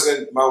 It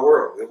wasn't my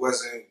world. It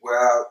wasn't where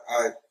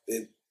I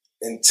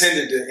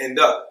intended to end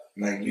up.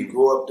 Like, you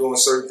grow up doing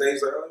certain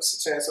things, like,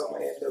 it's a chance I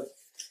might end up.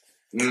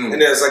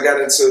 And as I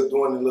got into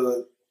doing the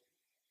little,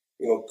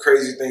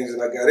 crazy things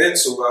that I got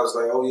into, I was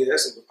like, oh yeah,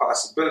 that's a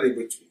possibility,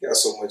 but you got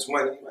so much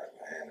money. You're like,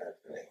 man, that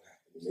ain't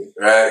happening to me.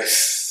 Right.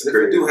 And if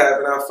it do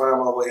happen, I'll find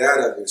my way out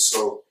of it.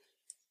 So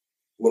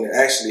when it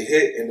actually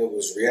hit and it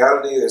was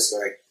reality, it's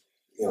like,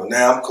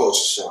 now I'm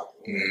culture shock.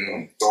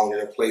 I'm thrown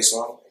in a place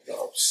where I'm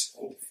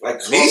like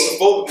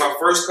claustrophobic my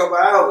first couple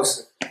of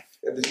hours. I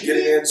had to get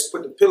in there and just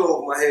put the pillow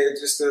over my head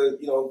just to,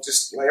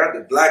 just like I had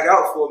to black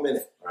out for a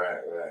minute.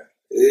 Right.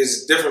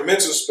 It's a different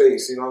mental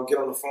space. I get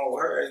on the phone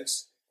with her and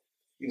it's,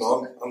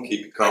 I'm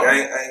keep you calm.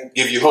 Like, I ain't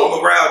give you hope.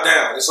 I'm around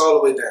down. It's all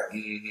the way down.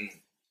 Mm-hmm.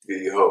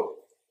 Give you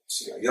hope.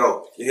 She's like,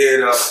 yo, your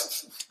head up,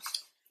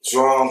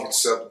 strong, get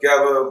yourself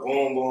together,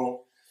 boom, boom.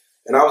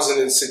 And I was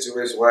in a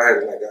situation where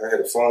I had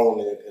a phone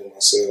and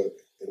myself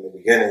in the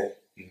beginning,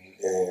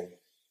 and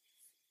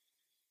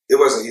it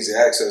wasn't easy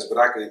access, but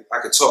I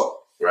could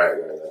talk. Right.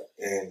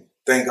 And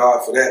thank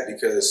God for that,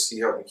 because he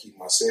helped me keep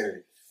my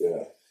sanity.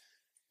 Yeah.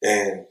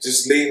 And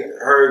just leading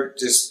her,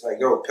 just like,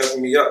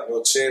 pepping me up,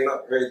 cheering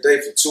up every day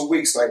for 2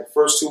 weeks. Like, the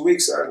first 2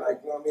 weeks,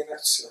 that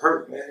shit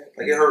hurt, man.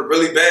 Like, it hurt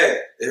really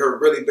bad. It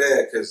hurt really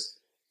bad because,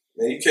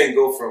 man, you can't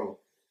go from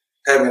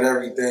having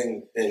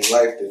everything in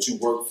life that you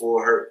work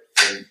for,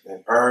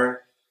 and earn,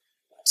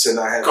 to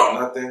not having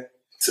nothing.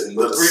 To 3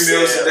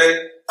 meals a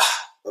day,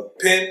 a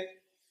pen,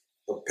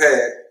 a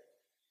pad,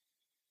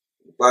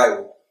 a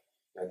Bible.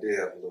 I did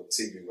have a little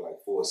TV with like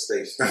 4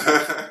 stations.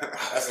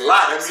 That's a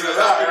lot. That means a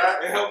lot,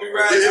 right? It helped me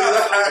ride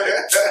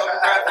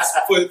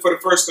out for the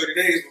first 30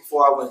 days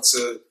before I went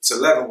to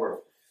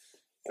Leavenworth.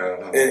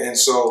 And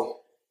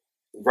so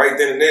right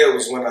then and there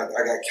was when I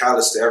got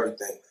callous to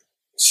everything.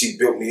 She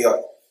built me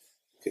up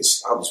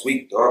because I was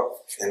weak, dog.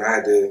 And I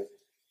had to,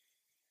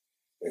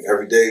 like,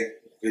 every day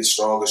get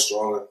stronger,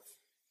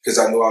 because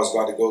I knew I was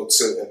about to go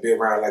to and be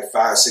around like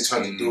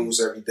 500-600 dudes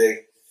every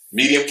day.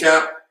 Medium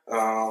camp?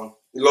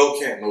 Low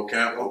camp.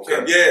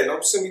 Yeah,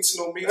 don't send me to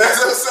no meeting. That's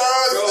what I'm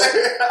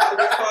saying.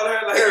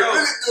 They're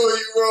really doing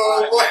you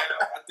wrong. Right,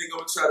 I think I'm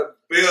going to try to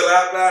bail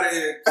out of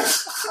here.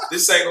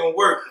 This ain't going to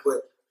work.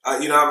 But, I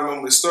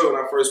remember the story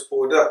when I first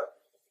pulled up.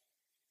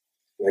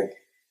 Like,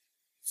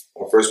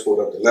 when I first pulled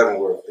up to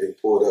Leavenworth, they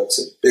pulled up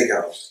to the big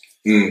house.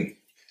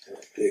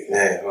 Big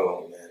man,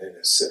 hold on, man. They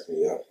done set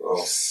me up,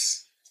 bro.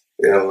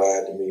 They done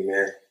lied to me,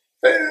 man.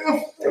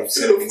 Damn. They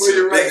sent me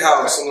to the big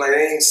house. I'm like,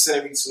 they ain't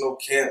sending me to no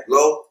camp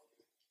low.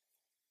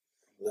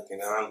 I'm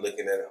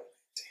looking at them.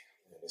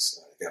 Damn, man,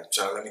 I got to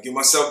try to let me get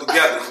myself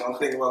together. I'm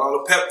thinking about all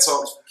the pep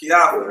talks from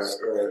Kiafa.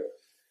 Right.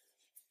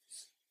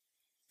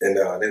 And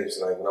they was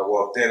like, when I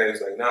walked in, they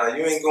was like, nah,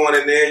 you ain't going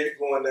in there, you're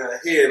going down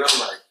here. And I'm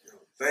like,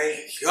 thank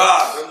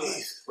God. I'm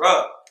like,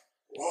 bro,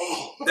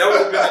 that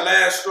would have been the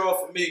last straw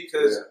for me,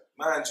 because,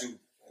 mind you,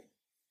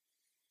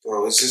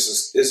 bro, it's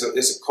just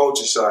it's a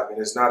culture shock, and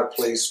it's not a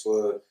place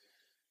for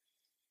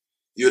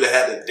you to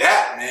have to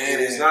adapt, man.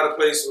 It's not a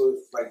place for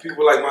like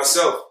people like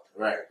myself.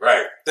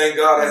 Right. Thank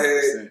God I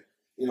had,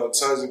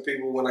 tons of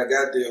people when I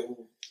got there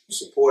who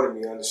supported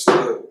me,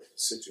 understood the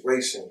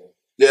situation.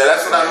 Yeah,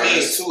 that's what I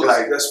mean too.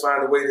 Let's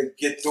find a way to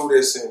get through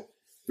this and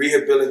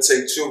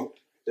rehabilitate you.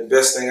 The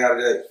best thing out of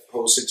that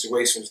whole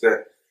situation was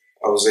that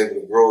I was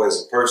able to grow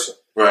as a person.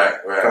 Right.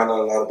 Found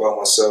out a lot about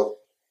myself,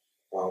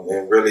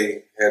 and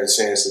really had a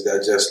chance to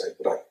digest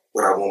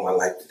what I want my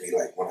life to be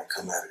like when I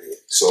come out of it.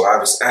 So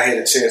I had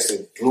a chance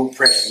to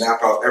blueprint and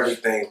map out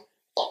everything.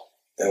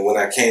 And when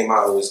I came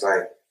out, it was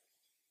like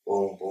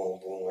boom, boom,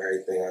 boom,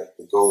 everything.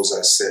 The goals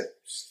I set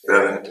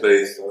fell in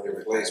place.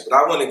 But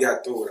I wouldn't have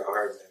got through without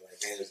her, man.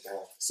 Like, hands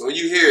down. So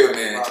you hear,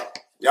 man.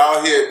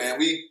 Y'all hear, man.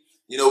 We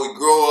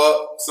grow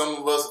up. Some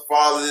of us are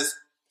fathers.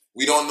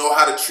 We don't know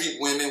how to treat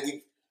women.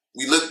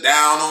 We look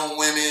down on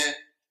women.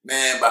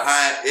 Man,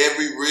 behind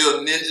every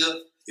real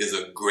ninja is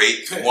a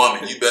great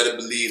woman. You better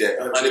believe that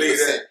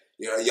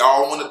 100%.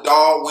 Y'all want to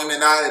dog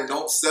women out and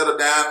don't settle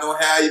down, know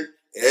how you.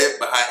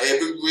 Behind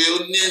every real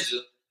ninja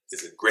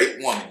is a great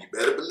woman. You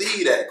better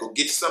believe that. Go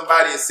get you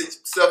somebody and sit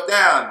yourself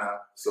down now.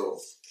 So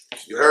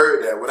you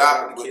heard that.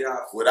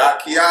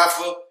 Without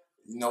Kiafa,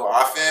 You know,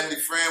 our family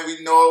friend,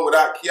 we know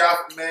without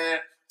Kiafa, man,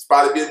 it's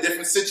probably be a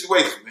different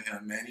situation with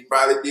him, man. He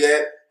probably be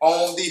at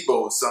Home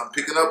Depot or something,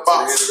 picking up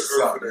boxes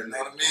or something. You know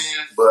what I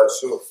mean? But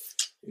Sure.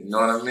 you know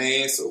what I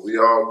mean? So we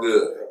all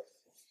good.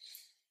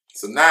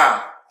 So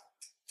now,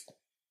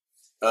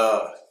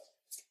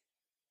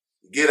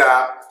 you get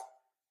out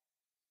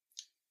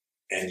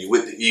and you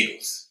with the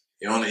Eagles.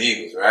 You're on the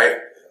Eagles, right?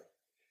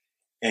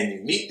 And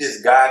you meet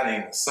this guy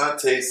named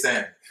Asante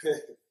Samuel.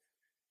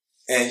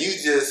 And you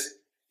just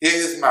hear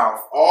his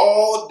mouth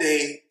all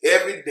day,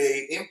 every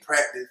day in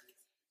practice.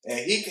 And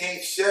he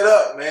can't shut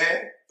up,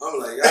 man. I'm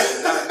like, I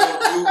did not know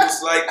dude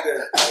was like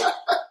that. Like,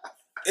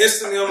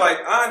 instantly, I'm like,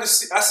 I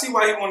see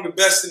why he one of the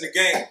best in the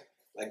game.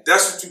 Like,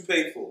 that's what you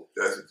pay for.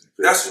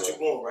 That's what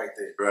you want right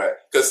there. Right.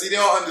 Because, see, they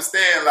don't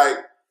understand, like,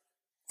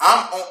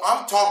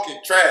 I'm talking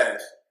trash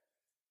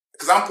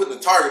because I'm putting a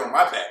target on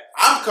my back.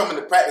 I'm coming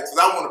to practice because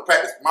I want to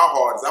practice my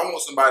hardest. I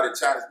want somebody to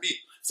challenge me.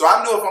 So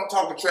I know if I'm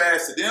talking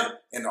trash to them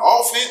in the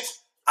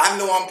offense, I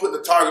know I'm putting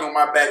a target on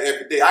my back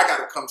every day. I got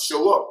to come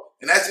show up.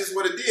 And that's just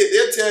what it did.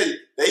 They'll tell you,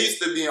 they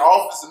used to be in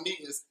office and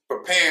meetings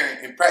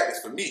preparing in practice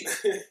for me.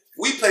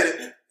 We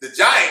played the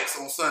Giants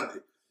on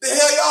Sunday. The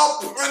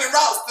hell y'all running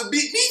routes to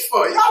beat me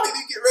for? Y'all need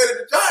to get rid of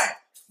the Giants.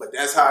 But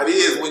that's how it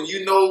is. When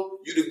you know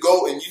you to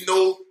go and you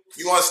know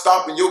you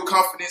unstoppable, your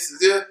confidence is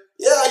there.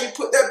 Yeah, you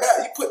put that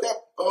back. You put that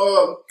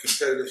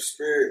competitive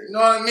spirit. You know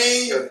what I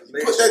mean? You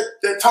put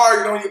that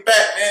target on your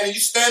back, man, and you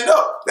stand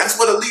up. That's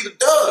what a leader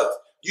does.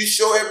 You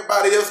show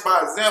everybody else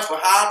by example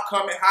how I'm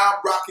coming, how I'm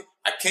rocking.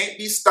 I can't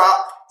be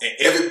stopped, and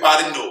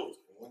everybody knows.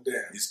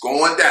 It's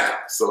going down.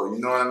 So you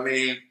know what I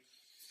mean?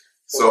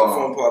 So the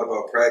fun part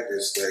about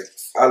practice,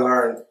 like I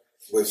learned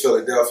with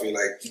Philadelphia,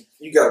 like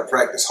you gotta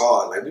practice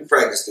hard. Like we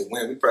practiced to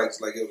win. We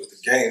practiced like it was the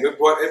game. It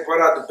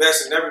brought out the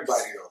best in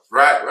everybody though.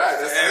 Right.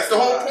 That's the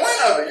whole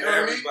point of it. You know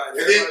what I mean?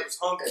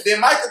 And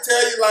then Mike will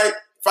tell you, like,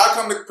 if I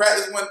come to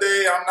practice one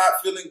day, I'm not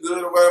feeling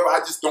good or whatever,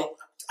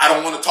 I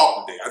don't want to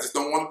talk today. I just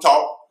don't want to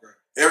talk.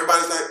 Right.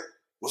 Everybody's like,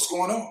 what's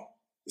going on?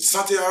 Is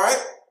something all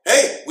right?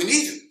 Hey, we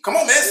need you. Come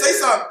on, man, say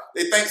something.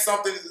 They think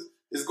something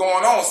is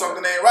going on,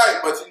 something ain't right.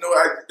 But, you know,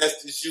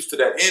 that's just used to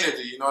that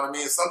energy, you know what I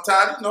mean?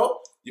 Sometimes, you know,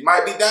 you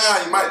might be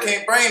down. You might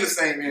can't bring the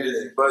same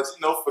energy. But,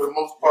 you know, for the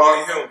most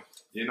part,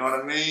 you know what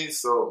I mean?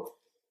 So,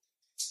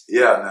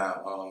 yeah,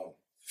 now.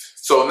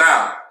 So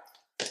now,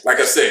 like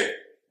I said,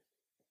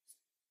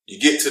 you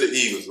get to the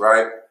Eagles,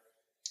 right?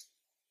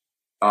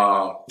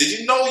 Did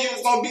you know you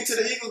was going to be to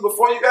the Eagles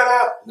before you got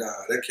out?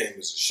 Nah, that came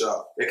as a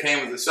shock. That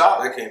came as a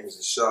shock? That came as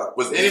a shock.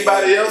 Was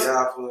anybody else?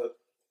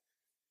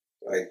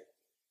 Like,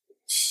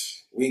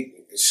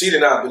 she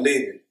did not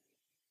believe it.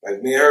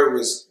 Like, me and her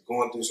was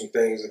going through some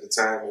things at the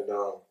time, and,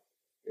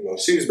 you know,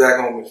 she was back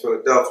home in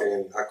Philadelphia,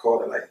 and I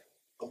called her, like,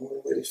 I'm on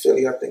the way to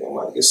Philly. I think I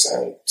might get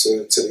signed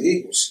to the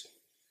Eagles.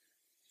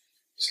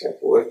 She's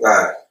like, boy,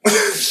 bye.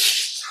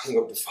 Hung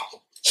up the phone.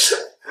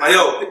 I'm like,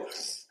 yo,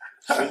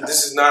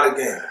 this is not a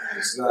game.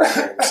 This is not a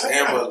game. It's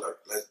Amber Alert.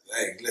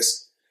 Hey,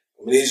 listen,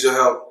 I need your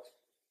help.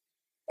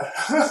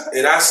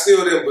 And I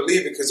still didn't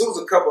believe it because there was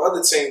a couple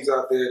other teams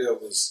out there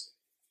that was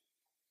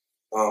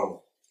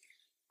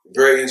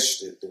very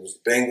interested. There was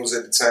the Bengals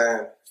at the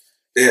time.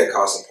 They had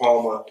Carson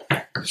Palmer.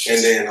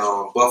 And then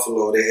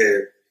Buffalo, they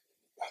had,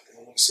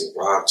 I want to say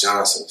Rob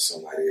Johnson or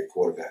somebody at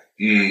quarterback.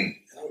 And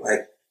I'm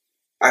like,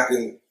 I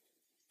can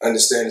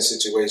understand the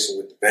situation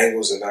with the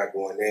Bengals and not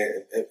going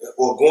there,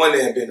 or going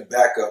there and being a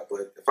backup.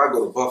 But if I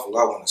go to Buffalo,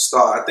 I want to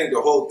start. I think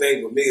the whole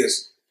thing with me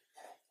is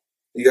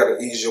you got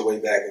to ease your way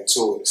back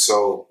into it.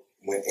 So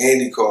when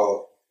Andy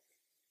called,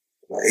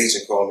 my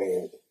agent called me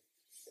and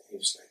he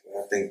was like,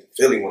 man, I think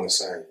Philly want to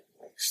sign you.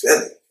 I'm like,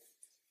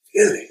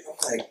 Philly?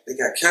 I'm like, they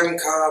got Kevin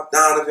Cobb,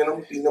 Donovan, I'm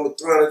going to be number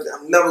 300.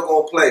 I'm never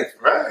going to play.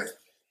 Right.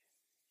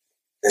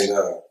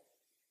 And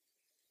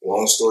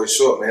long story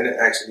short, man, it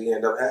actually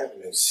ended up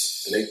happening.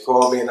 And they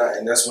called me,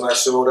 and that's when I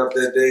showed up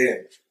that day.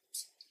 And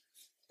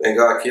thank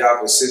God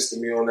Kiafa assisted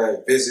me on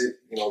that visit,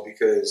 you know,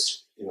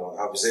 because, you know,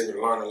 I was able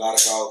to learn a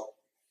lot about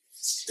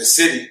the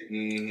city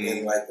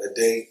in like a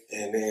day.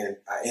 And then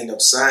I ended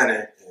up signing.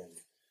 And,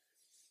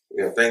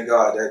 you know, thank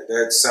God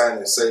that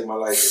signing saved my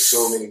life in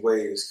so many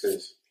ways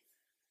because,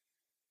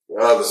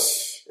 bro,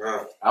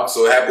 I'm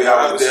so happy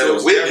I was there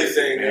to witness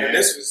everything, man.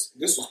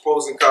 This was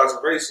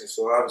post-incarceration,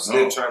 so I was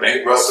still trying to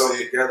get myself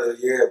together.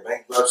 Yeah,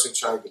 bankruptcy,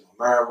 trying to get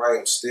my mind right.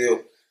 I'm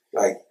still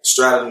like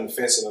straddling the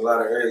fence in a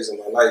lot of areas of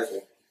my life,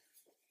 and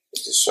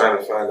just trying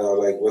to find out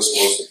like what's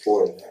most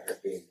important.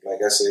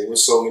 Like I said, it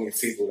was so many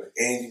people. Like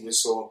Andy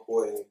was so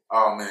important.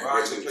 Oh man,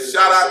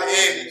 shout out to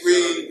Andy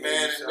Reid,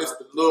 man, and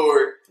Mr.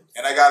 Lord,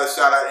 and I got to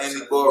shout out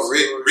Andy boy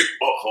Rick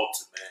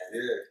Buckhalter,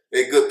 man. Yeah,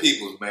 they good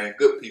people, man.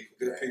 Good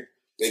people.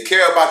 They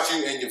care about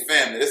you and your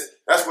family.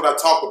 That's what I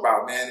talk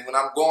about, man. When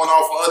I'm going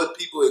off on other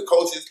people and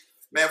coaches,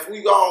 man, if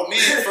we all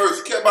men first,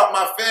 you care about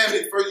my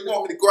family first. You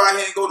want me to go out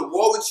here and go to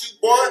war with you,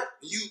 boy?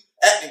 And you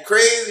acting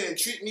crazy and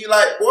treat me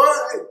like, boy,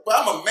 but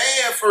I'm a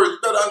man first. You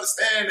better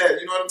understand that.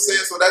 You know what I'm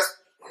saying? So that's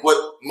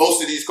what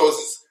most of these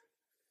coaches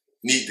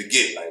need to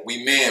get. Like,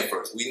 we men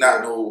first. We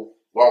not no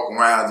walk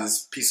around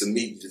this piece of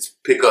meat, you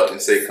just pick up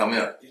and say, come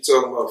here. You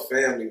talking about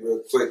family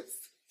real quick.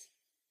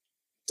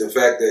 The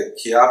fact that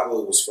Kiapa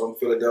was from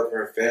Philadelphia,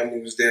 her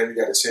family was there, we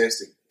got a chance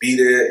to be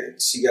there,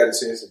 and she got a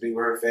chance to be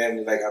with her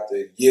family, like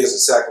after years of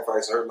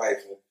sacrifice of her life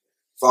and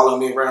follow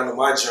me around on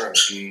my journey.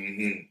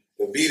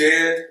 Mm-hmm. To be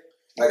there,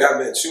 like I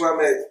met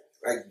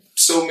like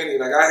so many,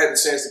 like I had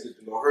the chance to get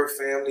to know her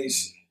family.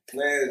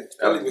 Man,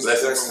 that was a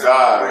blessing from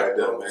God right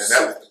there, man. That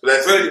was a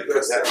blessing really to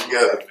put that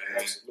together, man.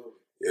 Absolutely.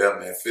 Yeah,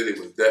 man, Philly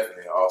was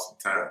definitely an awesome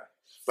time.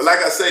 But like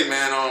I say,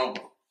 man,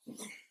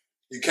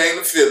 you came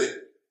to Philly.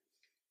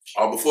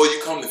 Before you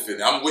come to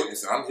Philly, I'm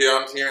witnessing. I'm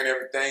hearing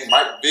everything.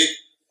 Mike Vick.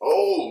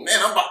 Oh, man,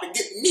 I'm about to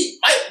get meet.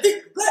 Mike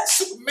Vick, the Black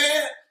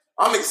Superman.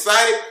 I'm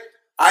excited.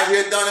 I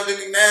hear Donovan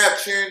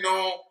McNabb cheering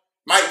on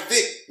Mike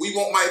Vick. We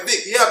want Mike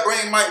Vick. Yeah,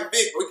 bring Mike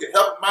Vick. We can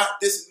help him out,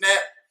 this and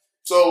that.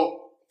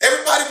 So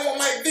everybody want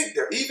Mike Vick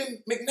there.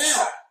 Even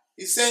McNabb.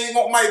 He's saying he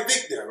want Mike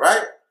Vick there,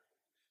 right?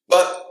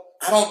 But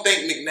I don't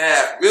think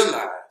McNabb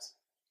realized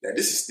that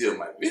this is still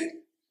Mike Vick.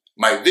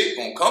 Mike Vick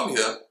gonna come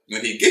here.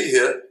 When he get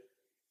here,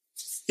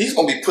 he's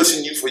gonna be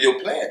pushing you for your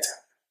playing time.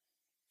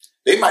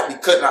 They might be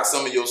cutting out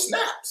some of your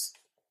snaps.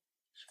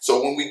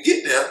 So when we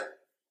get there,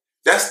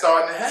 that's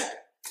starting to happen.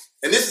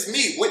 And this is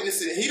me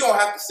witnessing. He don't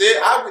have to say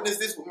it. I witnessed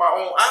this with my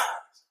own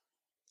eyes.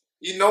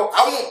 You know,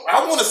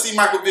 I want to see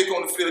Michael Vick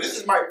on the field. This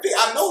is Mike Vick.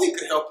 I know he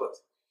could help us.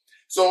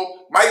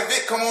 So Mike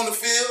Vick come on the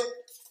field.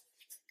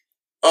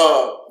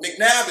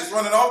 McNabb is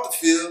running off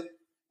the field,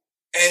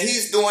 and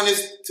he's doing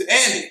this to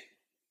Andy.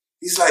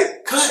 He's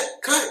like, cut.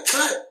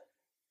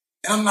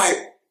 And I'm like,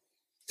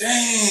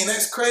 dang,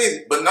 that's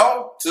crazy. But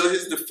no, to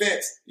his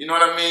defense, you know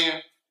what I mean?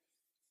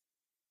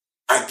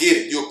 I get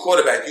it. You're a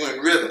quarterback. You're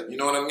in rhythm. You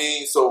know what I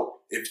mean? So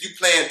if you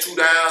playing 2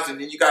 downs and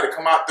then you got to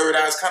come out 3rd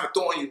down, it's kind of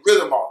throwing your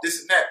rhythm off, this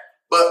and that.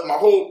 But my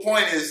whole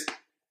point is,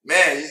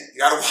 man, you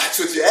got to watch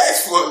what you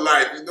ask for in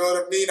life. You know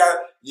what I mean?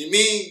 You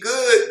mean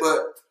good, but,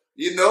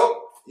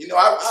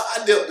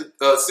 I dealt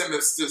with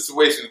similar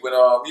situations when,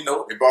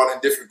 they brought in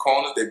different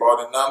corners. They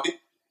brought in Numby.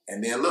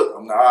 And then, look,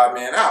 I'm the odd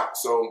man out.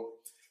 So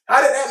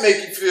how did that make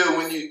you feel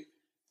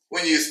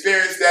when you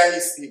experienced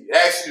that? He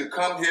asked you to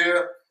come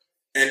here,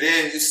 and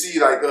then you see,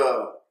 like,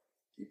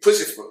 he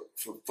pushes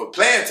for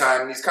playing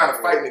time, and he's kind of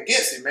fighting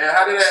against it, man.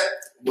 How did that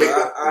make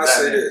I'll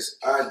say this.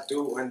 I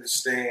do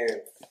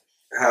understand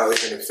how it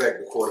can affect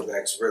the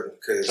quarterback's rhythm,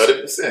 because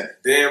 100%.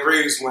 Dan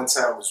Reeves one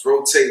time was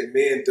rotating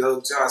me and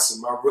Doug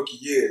Johnson my rookie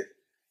year,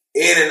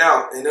 in and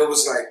out, and it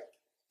was like,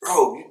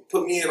 bro, you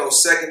put me in on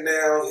 2nd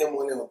down, him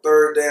on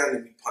 3rd down,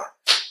 and we punt.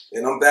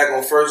 And I'm back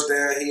on 1st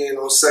down, he in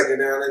on 2nd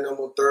down, and I'm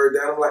on 3rd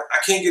down. I'm like, I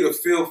can't get a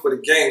feel for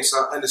the game, so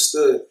I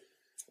understood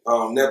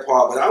that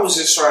part. But I was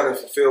just trying to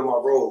fulfill my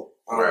role.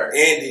 Right.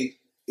 Andy,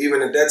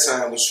 even at that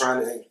time, was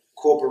trying to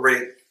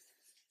incorporate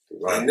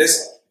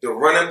the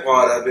running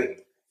part of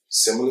it,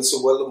 similar to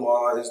what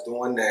Lamar is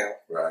doing now.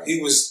 Right.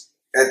 He was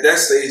at that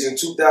stage in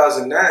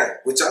 2009,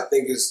 which I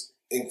think is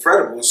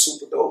incredible. It's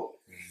super dope.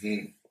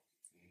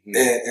 Mm-hmm.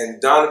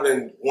 And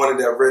Donovan wanted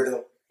that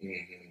rhythm.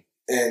 Mm-hmm.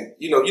 And,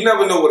 you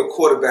never know what a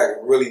quarterback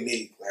really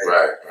needs. Like,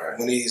 right.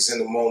 when he's in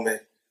the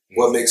moment,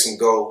 what makes him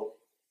go.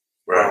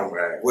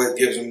 Right. What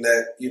gives him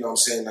that,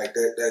 like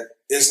that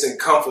instant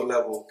comfort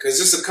level. Because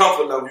it's a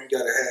comfort level you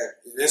got to have.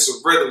 It's a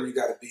rhythm you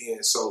got to be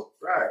in. So,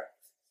 right.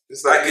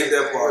 It's like I get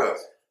that part.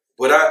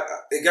 But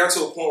it got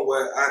to a point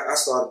where I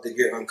started to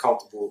get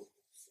uncomfortable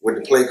with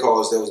the play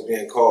calls that was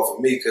being called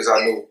for me, because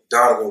I knew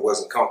Donovan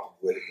wasn't comfortable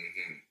with it.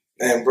 Mm-hmm.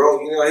 And bro,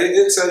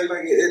 he'll tell you,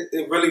 like,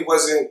 it really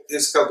wasn't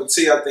his cup of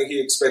tea. I think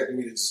he expected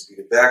me to just be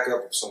the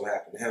backup if something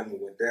happened to him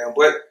and went down.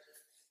 But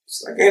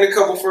it's like, ain't a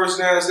couple 1st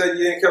downs that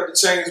year and kept the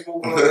chains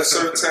moving on at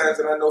certain times,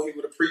 and I know he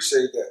would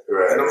appreciate that.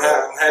 Right. And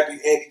I'm happy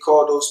Andy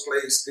called those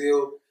plays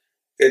still,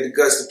 had the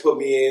guts to put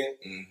me in.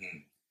 Mm-hmm.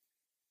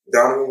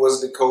 Donovan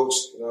was the coach.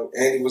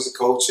 Andy was the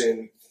coach,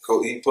 and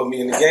he put me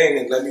in the game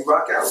and let me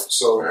rock out.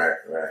 So, right.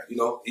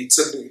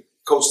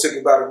 Coach took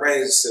me by the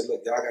reins and said,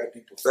 look, y'all got to be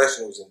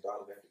professionals, and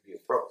Donovan had to be a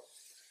pro.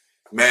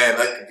 Man,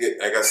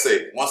 like I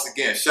say, once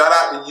again, shout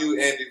out to you,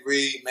 Andy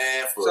Reid,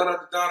 man. Shout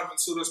out to Donovan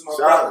too. That's my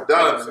shout out to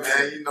brother, Donovan,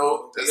 man.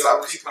 That's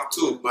our people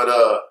too. But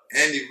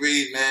Andy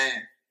Reid, man,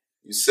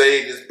 you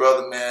saved this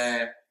brother,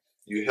 man.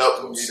 You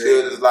helped him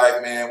rebuild his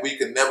life, man. We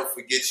can never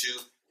forget you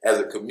as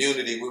a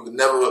community. We would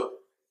never.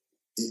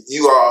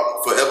 You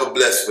are forever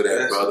blessed for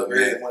that, brother,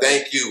 man.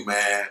 Thank you,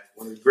 man.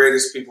 One of the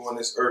greatest people on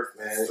this earth,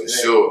 man. For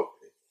sure.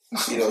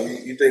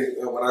 You think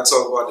when I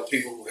talk about the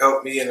people who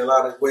helped me in a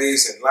lot of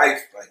ways in life,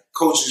 like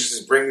coaches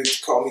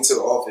just call me to the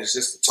office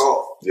just to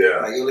talk. Yeah.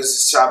 Like, yo, let's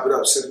just chop it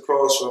up, sit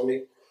across from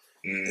me.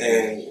 Mm-hmm.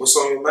 And what's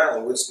on your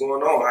mind? What's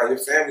going on? How your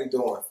family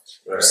doing?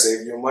 Right. You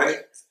saving your money?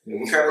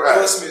 Mm-hmm. What kind of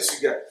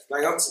investments you got?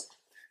 Like, that's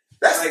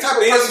like, the type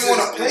of person you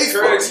want to play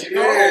for.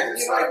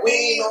 It's like, we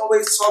ain't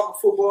always talking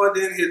football.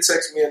 Then he'll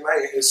text me at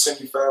night and he'll send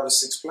me 5 or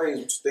 6 plays. What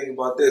you think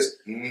about this?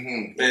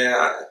 Mm-hmm.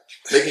 Man,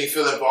 making you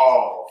feel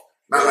involved.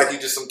 Not like you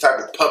just some type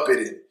of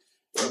puppet.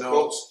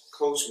 Coach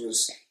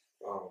was...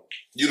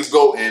 you the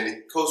GOAT,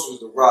 Andy. Coach was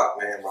the rock,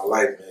 man, in my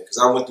life, man. Because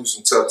I went through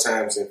some tough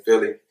times in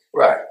Philly.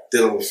 Right.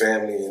 Dealing with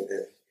family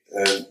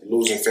and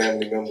losing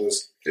family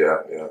members. Yeah.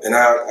 And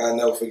I'll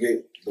never forget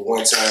the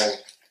one time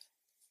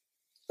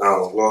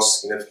lost a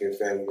significant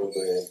family member,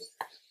 and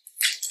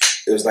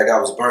it was like I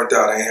was burnt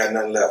out. I ain't had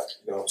nothing left.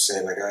 You know what I'm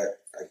saying? Like I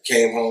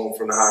came home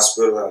from the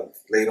hospital. I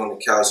laid on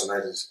the couch and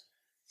I just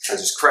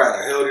cried.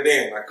 I held it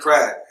in. I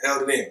cried.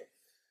 Held it in.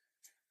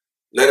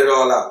 Let it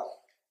all out.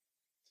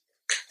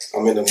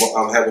 I'm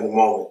having a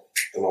moment,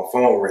 and my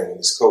phone rang.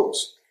 It's Coach.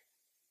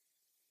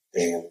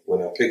 And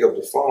when I pick up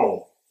the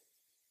phone,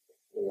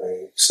 I'm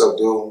like, "What's up,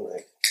 dude?" I'm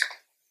like,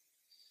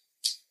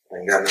 I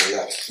ain't got nothing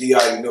left. He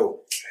already knew.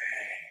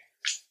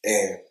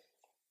 And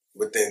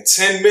within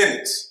 10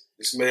 minutes,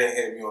 this man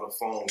had me on the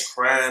phone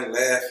crying,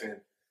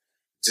 laughing,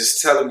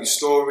 just telling me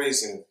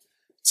stories and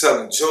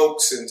telling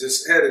jokes, and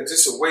just had a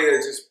way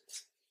of just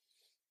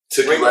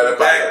took bringing me me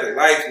back to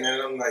life,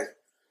 man. I'm like,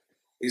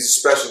 he's a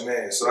special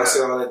man. So I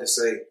said all that to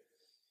say,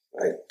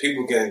 like,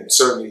 people can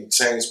certainly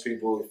change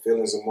people's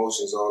feelings,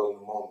 emotions all in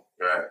the moment.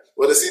 Right.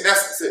 Well, see,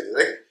 that's it.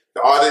 Like,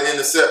 the art of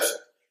interception.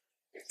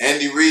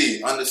 Andy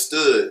Reid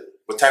understood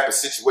what type of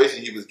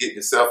situation he was getting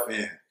himself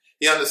in.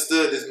 He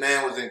understood this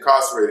man was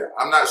incarcerated.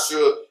 I'm not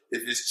sure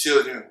if his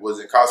children was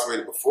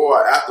incarcerated before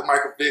or after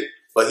Michael Vick,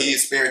 but he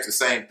experienced the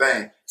same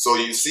thing. So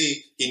you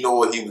see, he know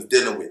what he was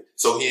dealing with.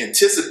 So he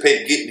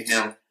anticipated getting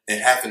him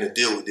and having to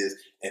deal with this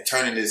and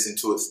turning this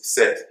into a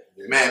success.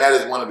 Man, that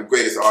is one of the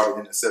greatest art of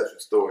interception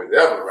stories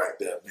ever right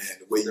there, man.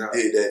 The way you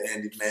did that,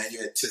 Andy, man.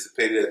 You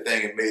anticipated that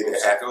thing and made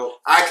that happen.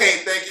 I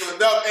can't thank you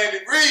enough, Andy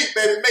Reid,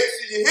 baby. Make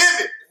sure you hear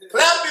me.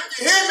 Clap if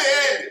you hear me,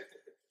 Andy.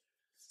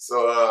 So,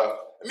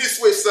 let me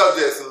switch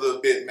subjects a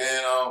little bit,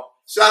 man.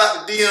 Shout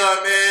out to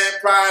Deion, man.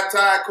 Prime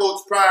time,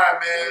 Coach Prime,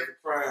 man.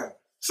 Prime.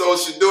 So,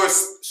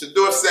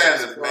 Shedeur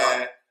Sanders,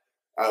 man.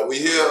 We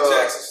hear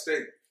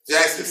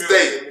Jackson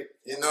State.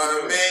 You know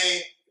what I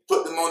mean?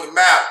 Put them on the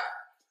map.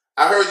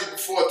 I heard you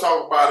before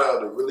talk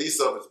about the release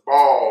of his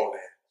ball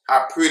and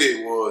how pretty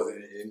it was,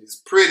 and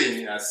it's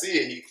pretty. And I see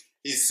it.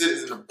 He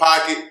sits in the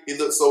pocket. He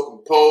looks so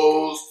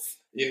composed.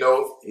 You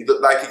know, he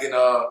looked like he can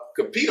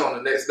compete on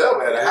the next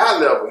level at a high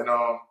level. And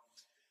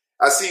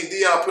I seen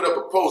Deion put up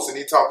a post, and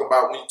he talked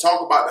about, when you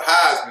talk about the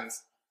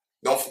Heismans,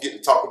 don't forget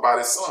to talk about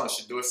his son,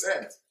 Shedeur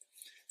Sanders.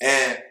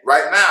 And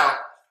right now,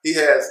 he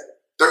has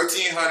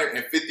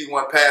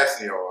 1,351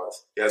 passing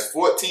yards. He has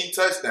 14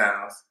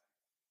 touchdowns,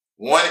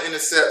 1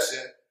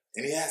 interception,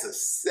 and he has a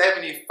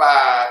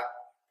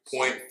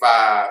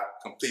 75.5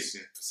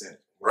 completion percentage,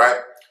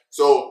 right?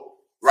 So,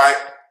 right,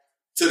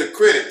 to the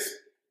critics,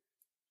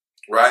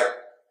 right,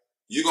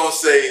 you're going to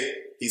say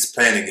he's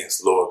playing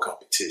against lower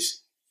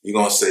competition. You're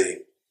going to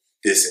say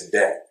this and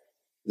that.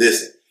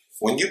 Listen,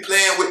 when you're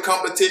playing with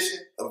competition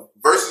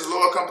versus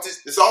lower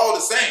competition, it's all the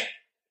same.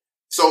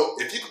 So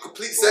if you can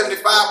complete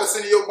 75%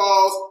 of your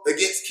balls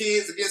against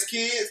kids,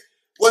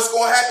 what's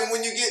going to happen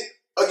when you get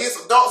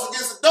against adults?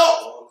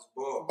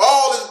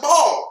 Ball is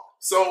ball.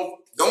 So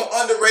don't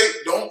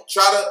underrate, don't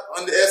try to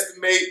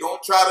underestimate,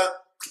 don't try to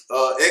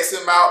X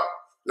him out.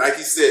 Like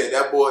he said,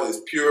 that boy is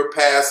pure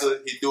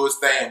passer. He do his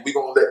thing. We're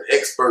going to let the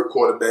expert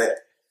quarterback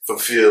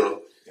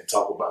fulfill and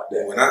talk about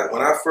that.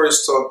 When I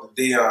first talked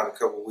to Deion a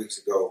couple of weeks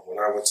ago, when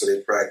I went to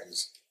their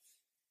practice,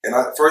 and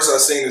I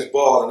seen his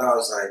ball, and I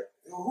was like,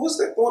 who's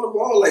that throwing the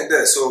ball like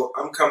that? So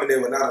I'm coming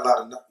in with not a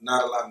lot of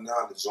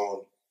knowledge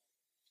on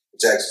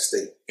Jackson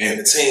State and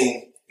the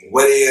team,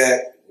 where they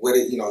at,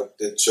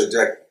 the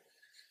trajectory.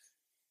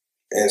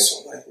 And so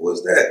I'm like,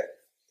 what's that?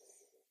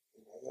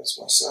 That's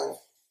my son.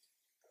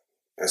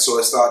 And so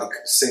it started to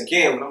sink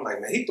in, and I'm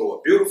like, man, he threw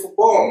a beautiful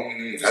ball.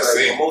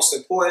 Most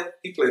important,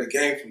 he played the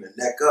game from the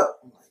neck up.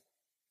 I'm like,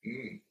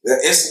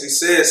 that instantly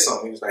said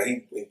something. He was like,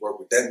 he worked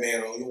with that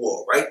man on the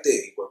wall right there.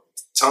 He worked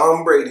with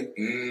Tom Brady,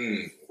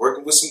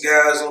 working with some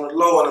guys on the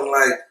low, and I'm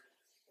like,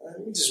 let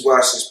me just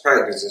watch this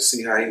practice and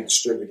see how he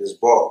distribute his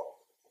ball.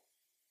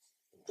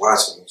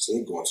 Watching him, so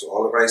he going to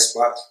all the right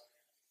spots,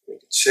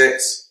 making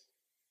checks.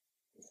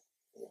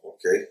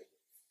 Okay,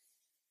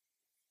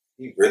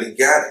 he really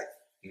got it.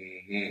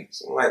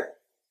 So I'm like,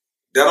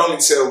 that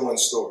only tells one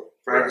story.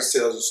 Practice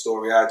tells a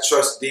story. I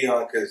trust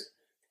Deion because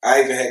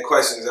I even had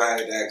questions I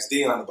had to ask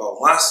Deion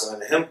about my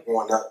son and him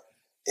growing up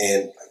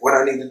and what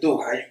I need to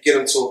do. How you get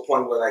him to a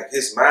point where like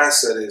his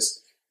mindset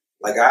is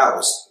like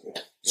ours,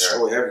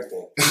 destroy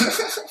everything.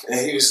 And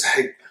he was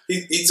like,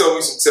 he told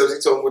me some tips.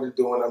 He told me what to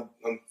do, and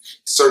I'm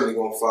certainly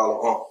going to follow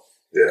on.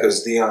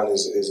 Because Deion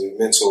is a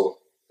mentor.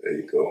 There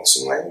you go.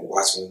 So I'm like,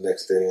 watch him the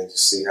next day and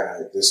just see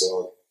how this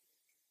all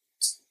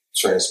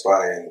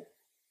transpired.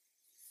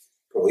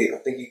 I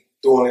think he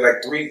threw only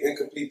like 3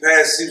 incomplete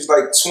passes. He was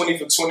like 20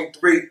 for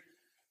 23.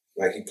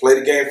 Like, he played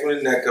the game from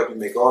the neck up. He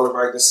make all the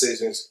right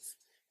decisions.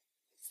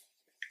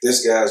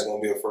 This guy's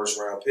going to be a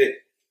first-round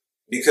pick.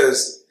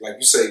 Because, like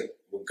you say,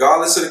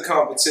 regardless of the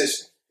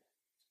competition,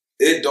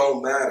 it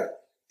don't matter.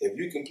 If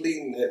you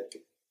completing that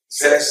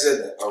passes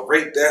at a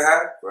rate that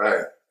high,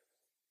 right?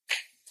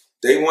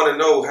 They want to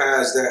know how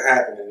is that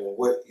happening and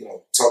what,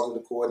 talk to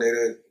the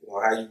coordinator,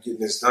 how you getting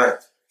this done.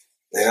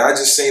 And I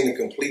just seen a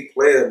complete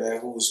player,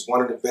 man, who's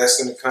one of the best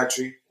in the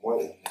country,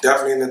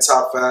 definitely in the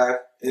top 5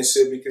 and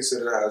should be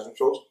considered a Heisman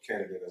Trophy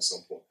candidate at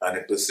some point.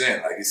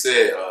 100%. Like you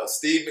said,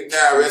 Steve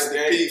McNair, rest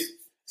in peace.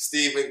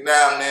 Steve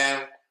McNair,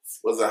 man,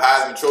 was a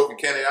Heisman Trophy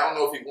candidate. I don't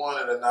know if he won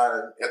it or not.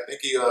 I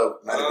think he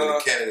might have been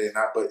a candidate or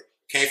not, but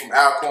came from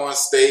Alcorn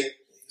State.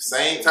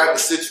 Same type of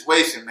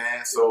situation,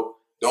 man. So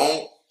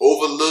don't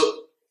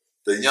overlook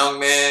the young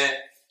man,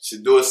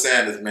 Shedeur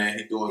Sanders, man.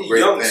 He's doing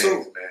great things,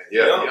 man.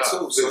 Yeah, young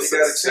too. So he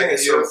got a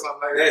chance. Year or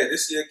something like that. Yeah,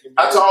 this year can be.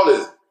 How tall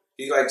is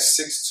he? He like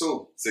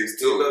 6'2". 6'2".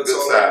 Good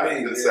side. Like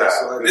me, good yeah. side.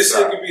 So good this side.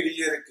 year could be the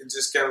year that can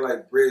just kind of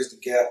like bridge the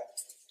gap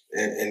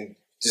and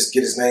just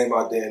get his name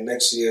out there. And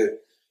next year,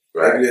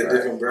 maybe a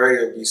different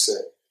barrier will be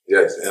set.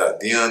 Yes,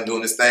 Deion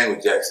doing his thing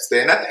with Jackson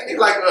State. And I think he's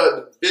like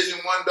a Division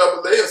I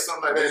AA or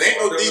something like that. It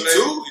ain't no D2.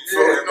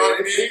 You know what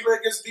I mean? He's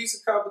like it's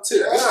decent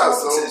competition. Yeah,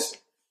 so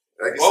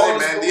like you say,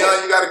 man,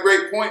 Deion, you got a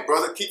great point,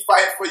 brother. Keep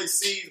fighting for your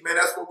seeds, man.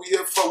 That's what we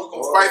here for. We're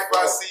going to fight for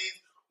our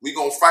seeds. We're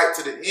going to fight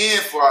to the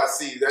end for our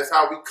seeds. That's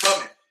how we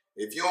coming.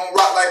 If you don't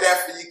rock like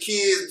that for your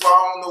kids, bro,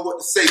 I don't know what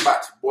to say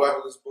about you, boy.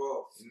 Ball is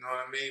ball. You know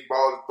what I mean?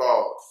 Ball is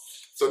ball.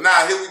 So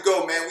now, here we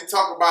go, man. We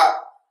talk about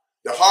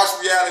the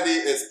harsh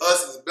reality as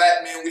us as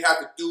black men we have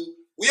to do.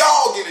 We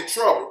all get in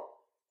trouble.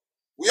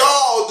 We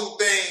all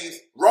do things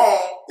wrong.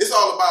 It's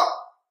all about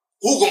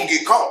who gonna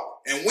get caught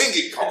and when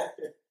get caught.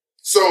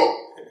 So,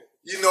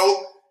 you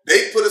know,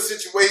 they put a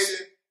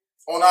situation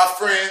on our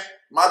friend,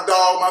 my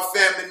dog, my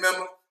family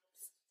member,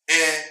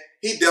 and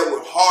he dealt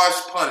with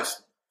harsh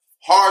punishment,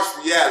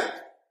 harsh reality,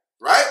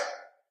 right?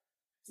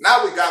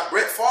 Now we got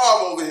Brett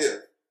Favre over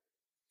here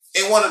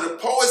in one of the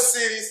poorest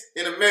cities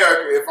in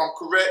America, if I'm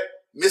correct,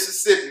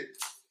 Mississippi.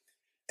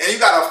 And you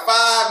got a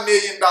 $5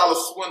 million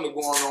swindle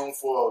going on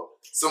for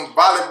some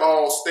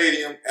volleyball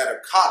stadium at a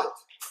college.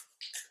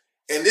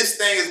 And this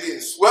thing is getting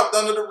swept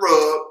under the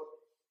rug.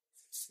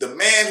 The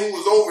man who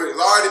was over it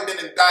has already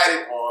been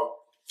indicted or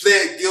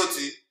pled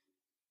guilty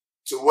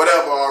to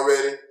whatever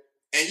already.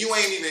 And you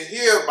ain't even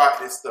hear about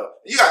this stuff.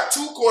 You got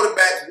two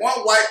quarterbacks, one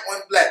white,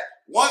 one black.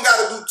 One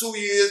got to do 2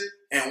 years,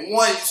 and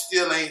one you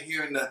still ain't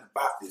hearing nothing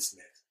about this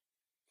mess.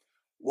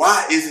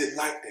 Why is it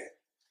like that?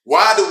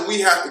 Why do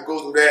we have to go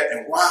through that,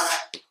 and why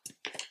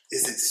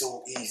is it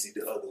so easy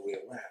the other way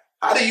around?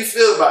 How do you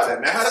feel about that,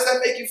 man? How does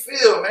that make you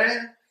feel,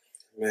 man?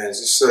 Man,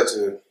 it's just such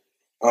an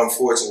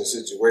unfortunate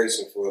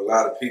situation for a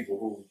lot of people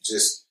who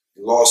just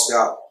lost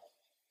out.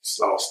 It's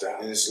lost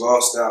out. And it's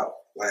lost out.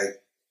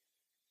 Like,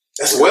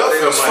 that's what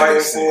welfare they was money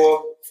fighting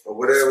for, or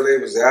whatever they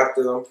was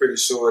after. I'm pretty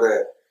sure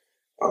that,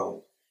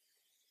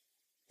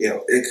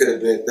 it could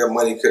have been, that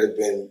money could have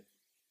been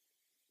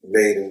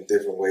made in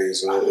different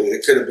ways, or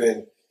it could have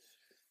been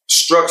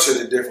structured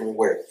a different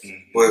way.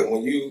 Mm-hmm. But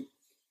when you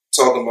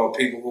talking about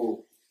people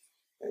who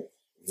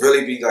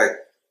really be like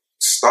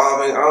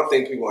starving, I don't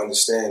think people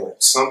understand. Like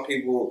some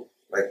people,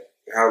 like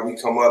how we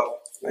come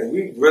up, like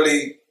we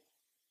really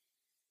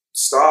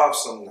starve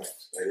some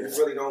nights. Like we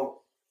really don't,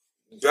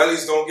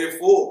 bellies don't get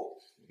full.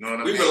 You know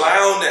what I we mean? Rely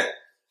on that.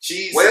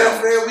 Cheese.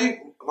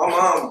 Welfare, my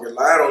mom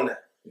relied on that.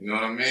 You know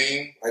what I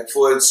mean? Like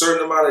for a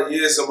certain amount of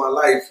years of my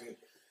life,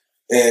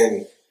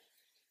 and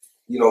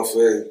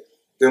for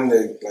them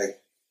to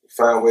like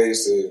find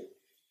ways to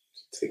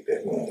take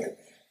that, like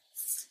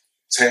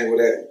tangle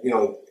that,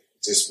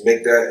 just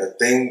make that a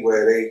thing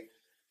where they,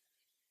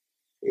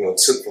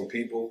 took from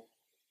people,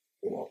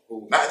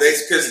 who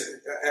because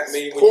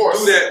when you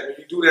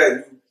do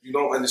that, you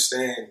don't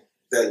understand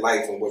that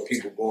life and what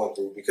people going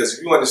through. Because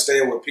if you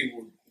understand what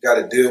people got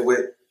to deal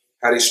with,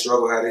 how they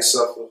struggle, how they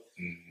suffer,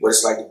 what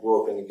it's like to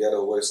grow up in the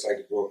ghetto, what it's like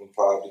to grow up in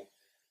poverty.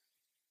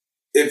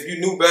 If you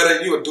knew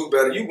better, you would do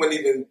better. You wouldn't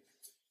even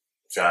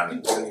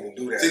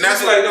do that. See,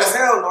 that's like, no,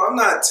 hell no, I'm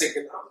not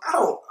taking,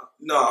 hold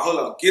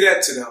on, get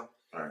that to them.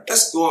 Right.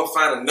 Let's go and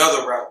find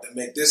another route to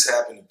make this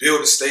happen, to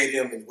build a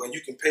stadium, and where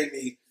you can pay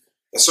me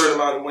a certain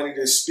amount of money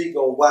to speak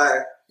on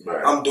why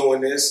I'm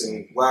doing this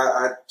and why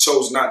I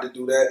chose not to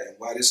do that and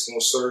why this is going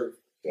to serve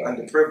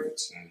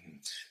underprivileged. Mm-hmm.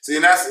 See,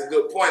 and that's a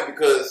good point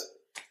because,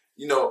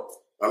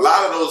 a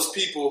lot of those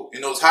people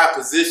in those high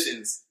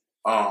positions,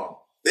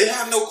 they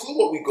have no clue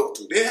what we go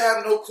through. They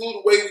have no clue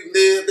the way we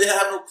live. They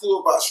have no clue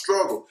about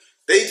struggle.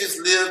 They just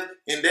live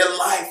in their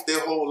life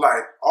their whole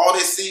life. All they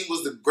seen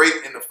was the great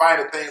and the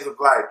finer things of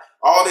life.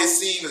 All they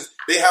seen is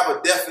they have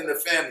a death in their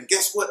family.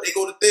 Guess what? They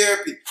go to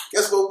therapy.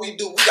 Guess what we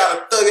do? We got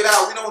to thug it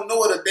out. We don't know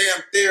what a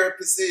damn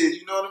therapist is.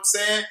 You know what I'm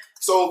saying?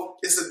 So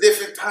it's a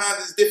different time.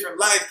 It's a different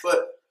life.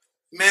 But,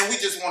 man, we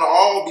just want to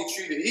all be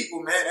treated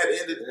equal, man, at the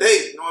end of the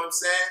day. You know what I'm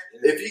saying?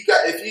 Yeah.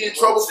 If he in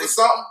trouble for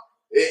something,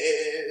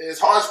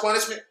 it's harsh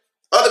punishment.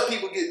 Other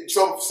people get in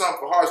trouble for something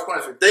for harsh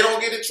punishment. If they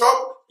don't get in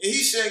trouble, and he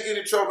shouldn't get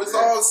in trouble. It's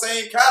all the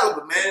same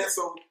caliber, man.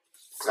 So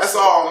that's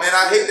all, man.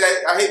 I hate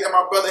that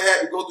my brother had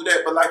to go through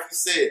that. But like you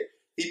said,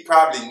 he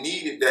probably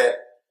needed that.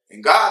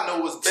 And God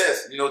knows what's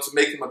best, to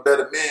make him a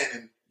better man.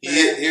 And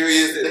here he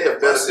is today, a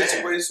better man. My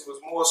situation was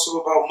more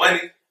so about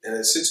money. And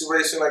a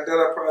situation like that,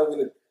 I probably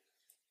would have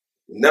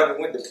never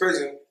went to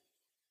prison.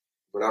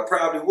 But I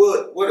probably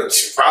would have.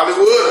 Probably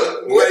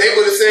would. Well, they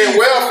would have said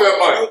welfare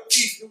money.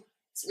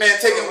 Man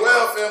taking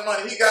welfare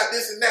money. He got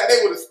this and that.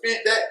 They would have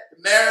spent that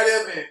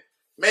narrative and,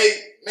 made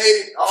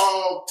it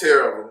all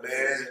terrible,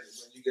 man.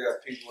 When you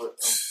got people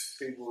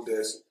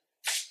that's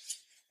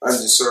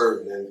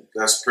underserved and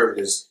that's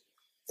privilege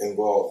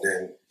involved,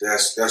 then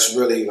that's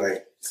really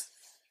like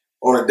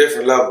on a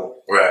different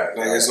level. Right.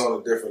 Like it's on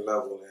a different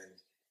level, and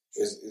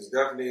it's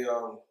definitely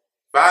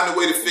find a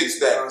way to fix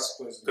that.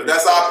 Because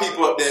that's our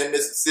people up there in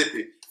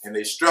Mississippi, and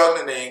they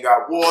struggling. They ain't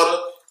got water.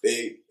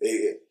 They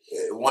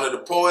one of the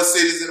poorest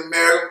cities in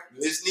America.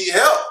 They just need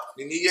help.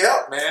 They need your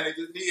help, man. They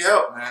just need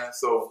help, man.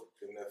 So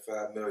give them that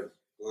 $5 million.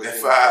 That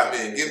 $5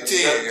 million. Give them 10.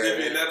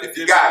 If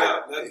you got it.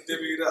 Let them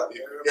divvy it up. If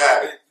you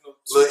got it.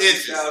 Little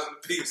interest. $2,000 a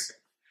piece.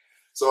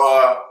 So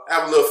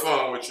have a little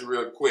fun with you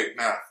real quick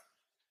now.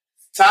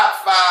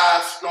 Top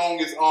 5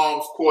 strongest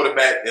arms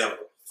quarterback ever.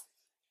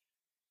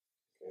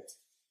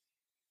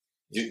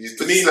 You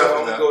put yourself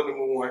I'm gonna go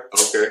number 1.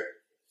 Okay.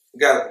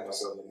 Gotta put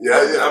myself in.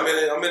 Yeah. I'm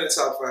in the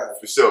top 5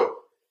 for sure.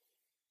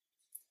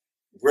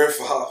 Brett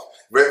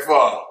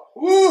Favre.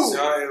 Woo.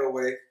 John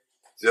Elway.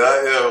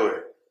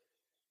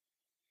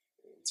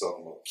 I'm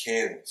talking about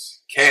cannons.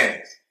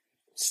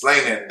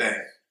 Slang that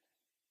thing.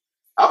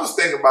 I was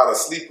thinking about a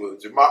sleeper,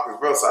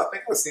 Jamarcus Russell. I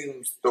think I seen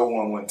him throw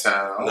one time.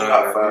 I don't know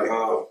how far he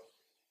go.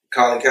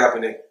 Colin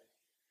Kaepernick.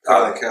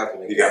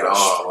 He got an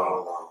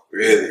arm.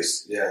 Really?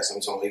 Yes,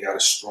 I'm talking. He got a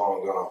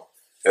strong arm.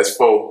 That's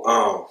 4.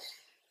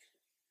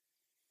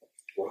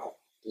 Wow,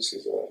 this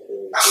is a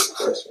really good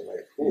question.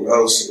 Like, who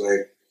else?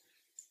 Like,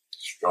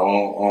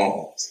 strong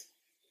arms.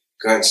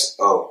 Guns.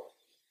 Oh,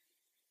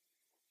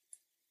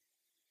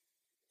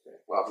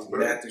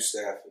 Matthew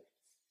Stafford.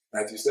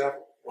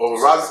 Over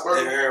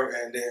Roethlisberger?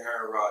 And then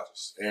Aaron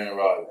Rodgers. Yeah.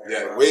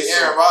 The way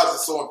Aaron Rodgers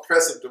is so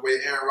impressive, the way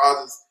Aaron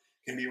Rodgers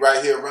can be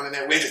right here running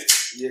that way.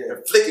 Yeah.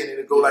 And flicking it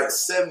to go like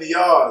 70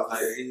 yards.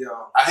 Like,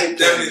 I hate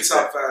definitely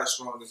top 5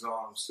 strongest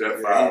arms. Top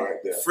 5 right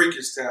there.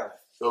 Freakish talent.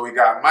 So we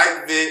got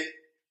Mike Vick,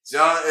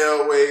 John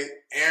Elway,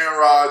 Aaron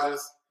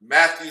Rodgers,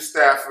 Matthew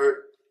Stafford.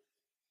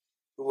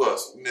 Who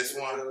else? We missed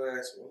one. Who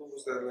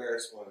was that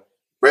last one?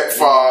 Brett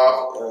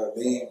Favre.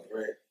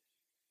 Brett.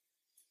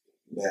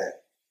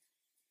 Matt.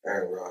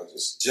 Aaron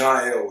Rodgers.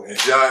 John Elway.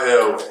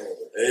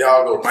 There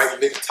y'all go. Mike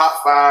Vick,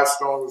 top 5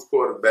 strongest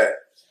quarterback.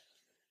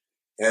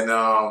 And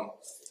I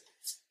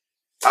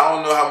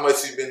don't know how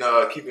much you've been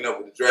keeping up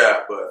with the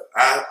draft, but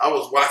I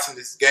was watching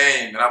this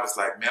game and I was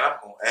like, man, I'm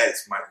going to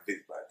ask Mike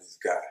Vick about this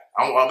guy.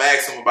 I'm going to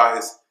ask him about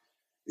his.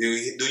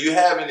 Do you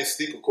have any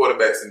sleeper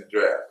quarterbacks in the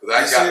draft?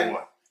 Because I got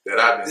one that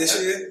I've been. This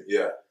year?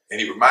 Yeah,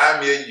 and he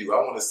reminded me of you. I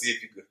want to see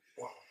if you could.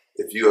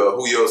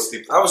 Who your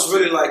sleeper? I was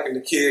really liking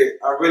the kid.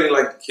 I really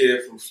like the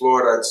kid from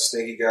Florida. I just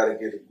think he got to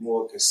get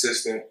more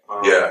consistent.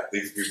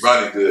 He's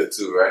running good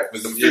too, right?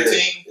 Was number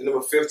 15?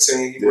 Number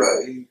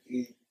 15.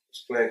 He's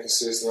playing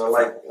consistent. I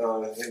like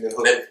him to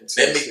hook up from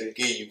Tennessee. Let me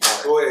give you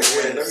one. Go ahead.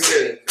 Let me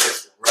get it.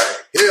 Right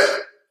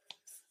here.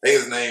 I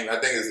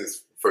think it's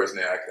his first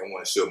name. I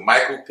want to show.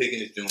 Michael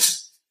Pickens Jr.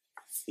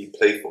 He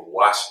played for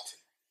Washington.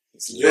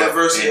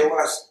 University of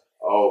Washington.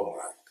 Oh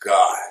my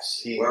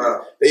gosh.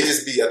 Wow. They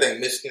just beat, I think,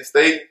 Michigan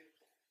State.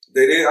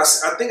 They did. I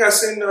think I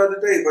seen him the other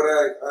day, but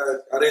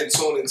I didn't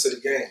tune into the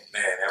game.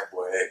 Man, that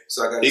boy.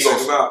 So I got to check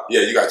him out. Yeah,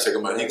 you got to check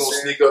him out. He's going to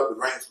sneak up the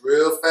ranks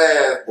real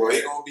fast, boy.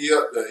 He's going to be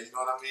up there. You know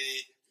what I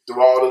mean?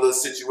 Through all the little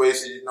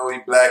situations, you know, he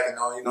black and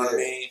all, you know what I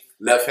mean?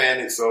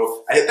 Left-handed.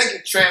 So I think he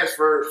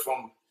transferred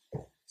from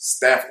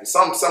Stanford.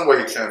 Somewhere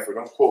he transferred.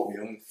 Don't quote me.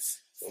 Don't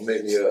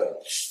make me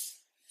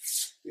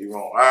be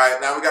wrong. All right,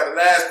 now we got the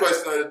last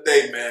question of the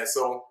day, man.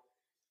 So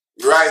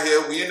right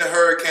here, we in the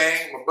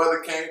hurricane. My brother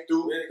came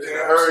through in the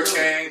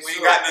hurricane. We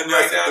ain't got nothing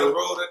else down to do. the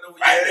road.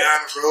 Right down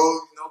the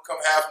road. You know, come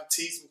have some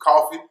tea, some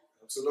coffee.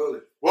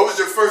 Absolutely. What was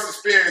your first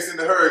experience in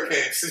the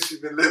hurricane since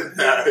you've been living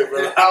out here,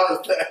 brother? How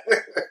was that?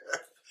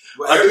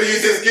 Or do you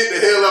just get the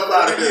hell up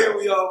out of here?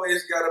 We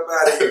always got up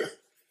out of here.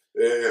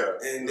 Yeah.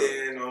 And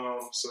then,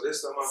 so this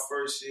is my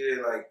first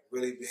year, like,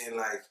 really being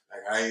like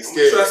I ain't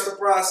scared. Trust the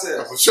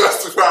process. I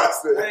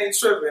ain't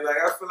tripping. Like,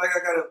 I feel like I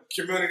got a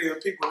community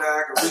of people now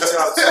I can reach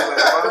out to. Like,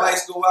 if our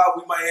lights go out,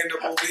 we might end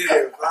up over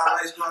here. If our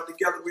lights go out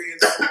together, we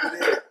end up over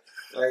there.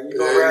 Like, we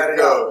gonna ride it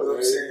out. You know what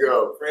I'm saying?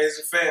 Go. Friends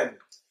and family.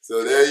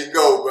 So there you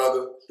go,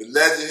 brother. The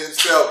legend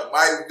himself,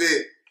 Mike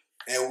Vick.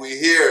 And we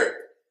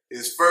here.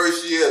 His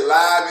first year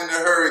live in the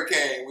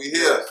hurricane. We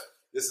here. Yes.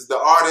 This is the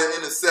art of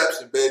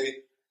interception,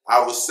 baby. I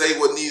will say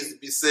what needs to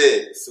be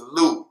said.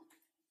 Salute.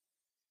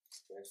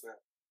 Thanks, man.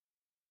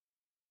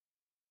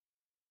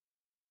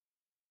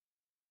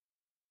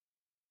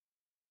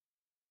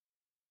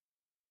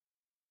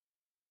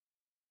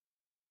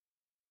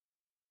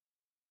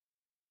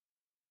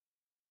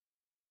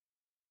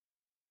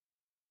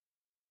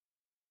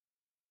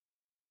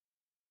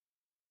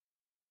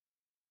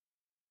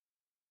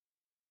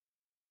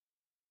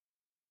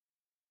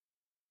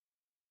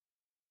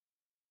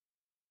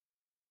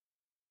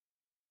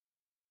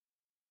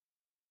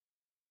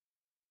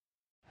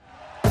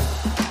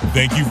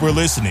 Thank you for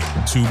listening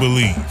to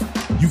Believe.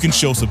 You can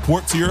show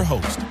support to your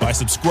host by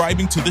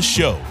subscribing to the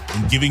show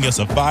and giving us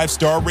a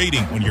 5-star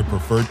rating on your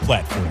preferred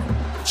platform.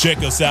 Check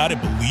us out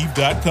at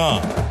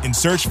Believe.com and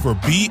search for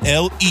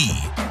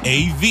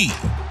BLEAV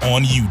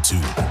on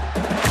YouTube.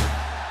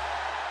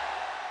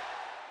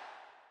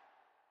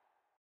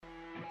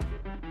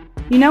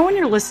 You know when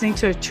you're listening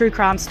to a true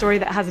crime story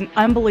that has an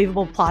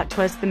unbelievable plot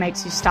twist that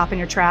makes you stop in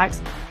your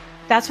tracks?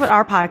 That's what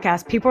our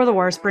podcast, People Are the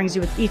Worst, brings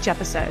you with each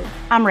episode.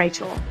 I'm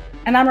Rachel.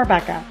 And I'm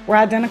Rebecca. We're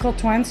identical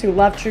twins who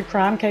love true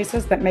crime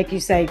cases that make you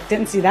say,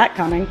 didn't see that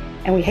coming,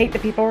 and we hate the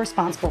people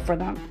responsible for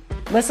them.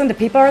 Listen to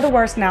People Are the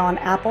Worst now on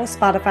Apple,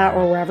 Spotify,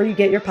 or wherever you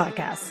get your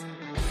podcasts.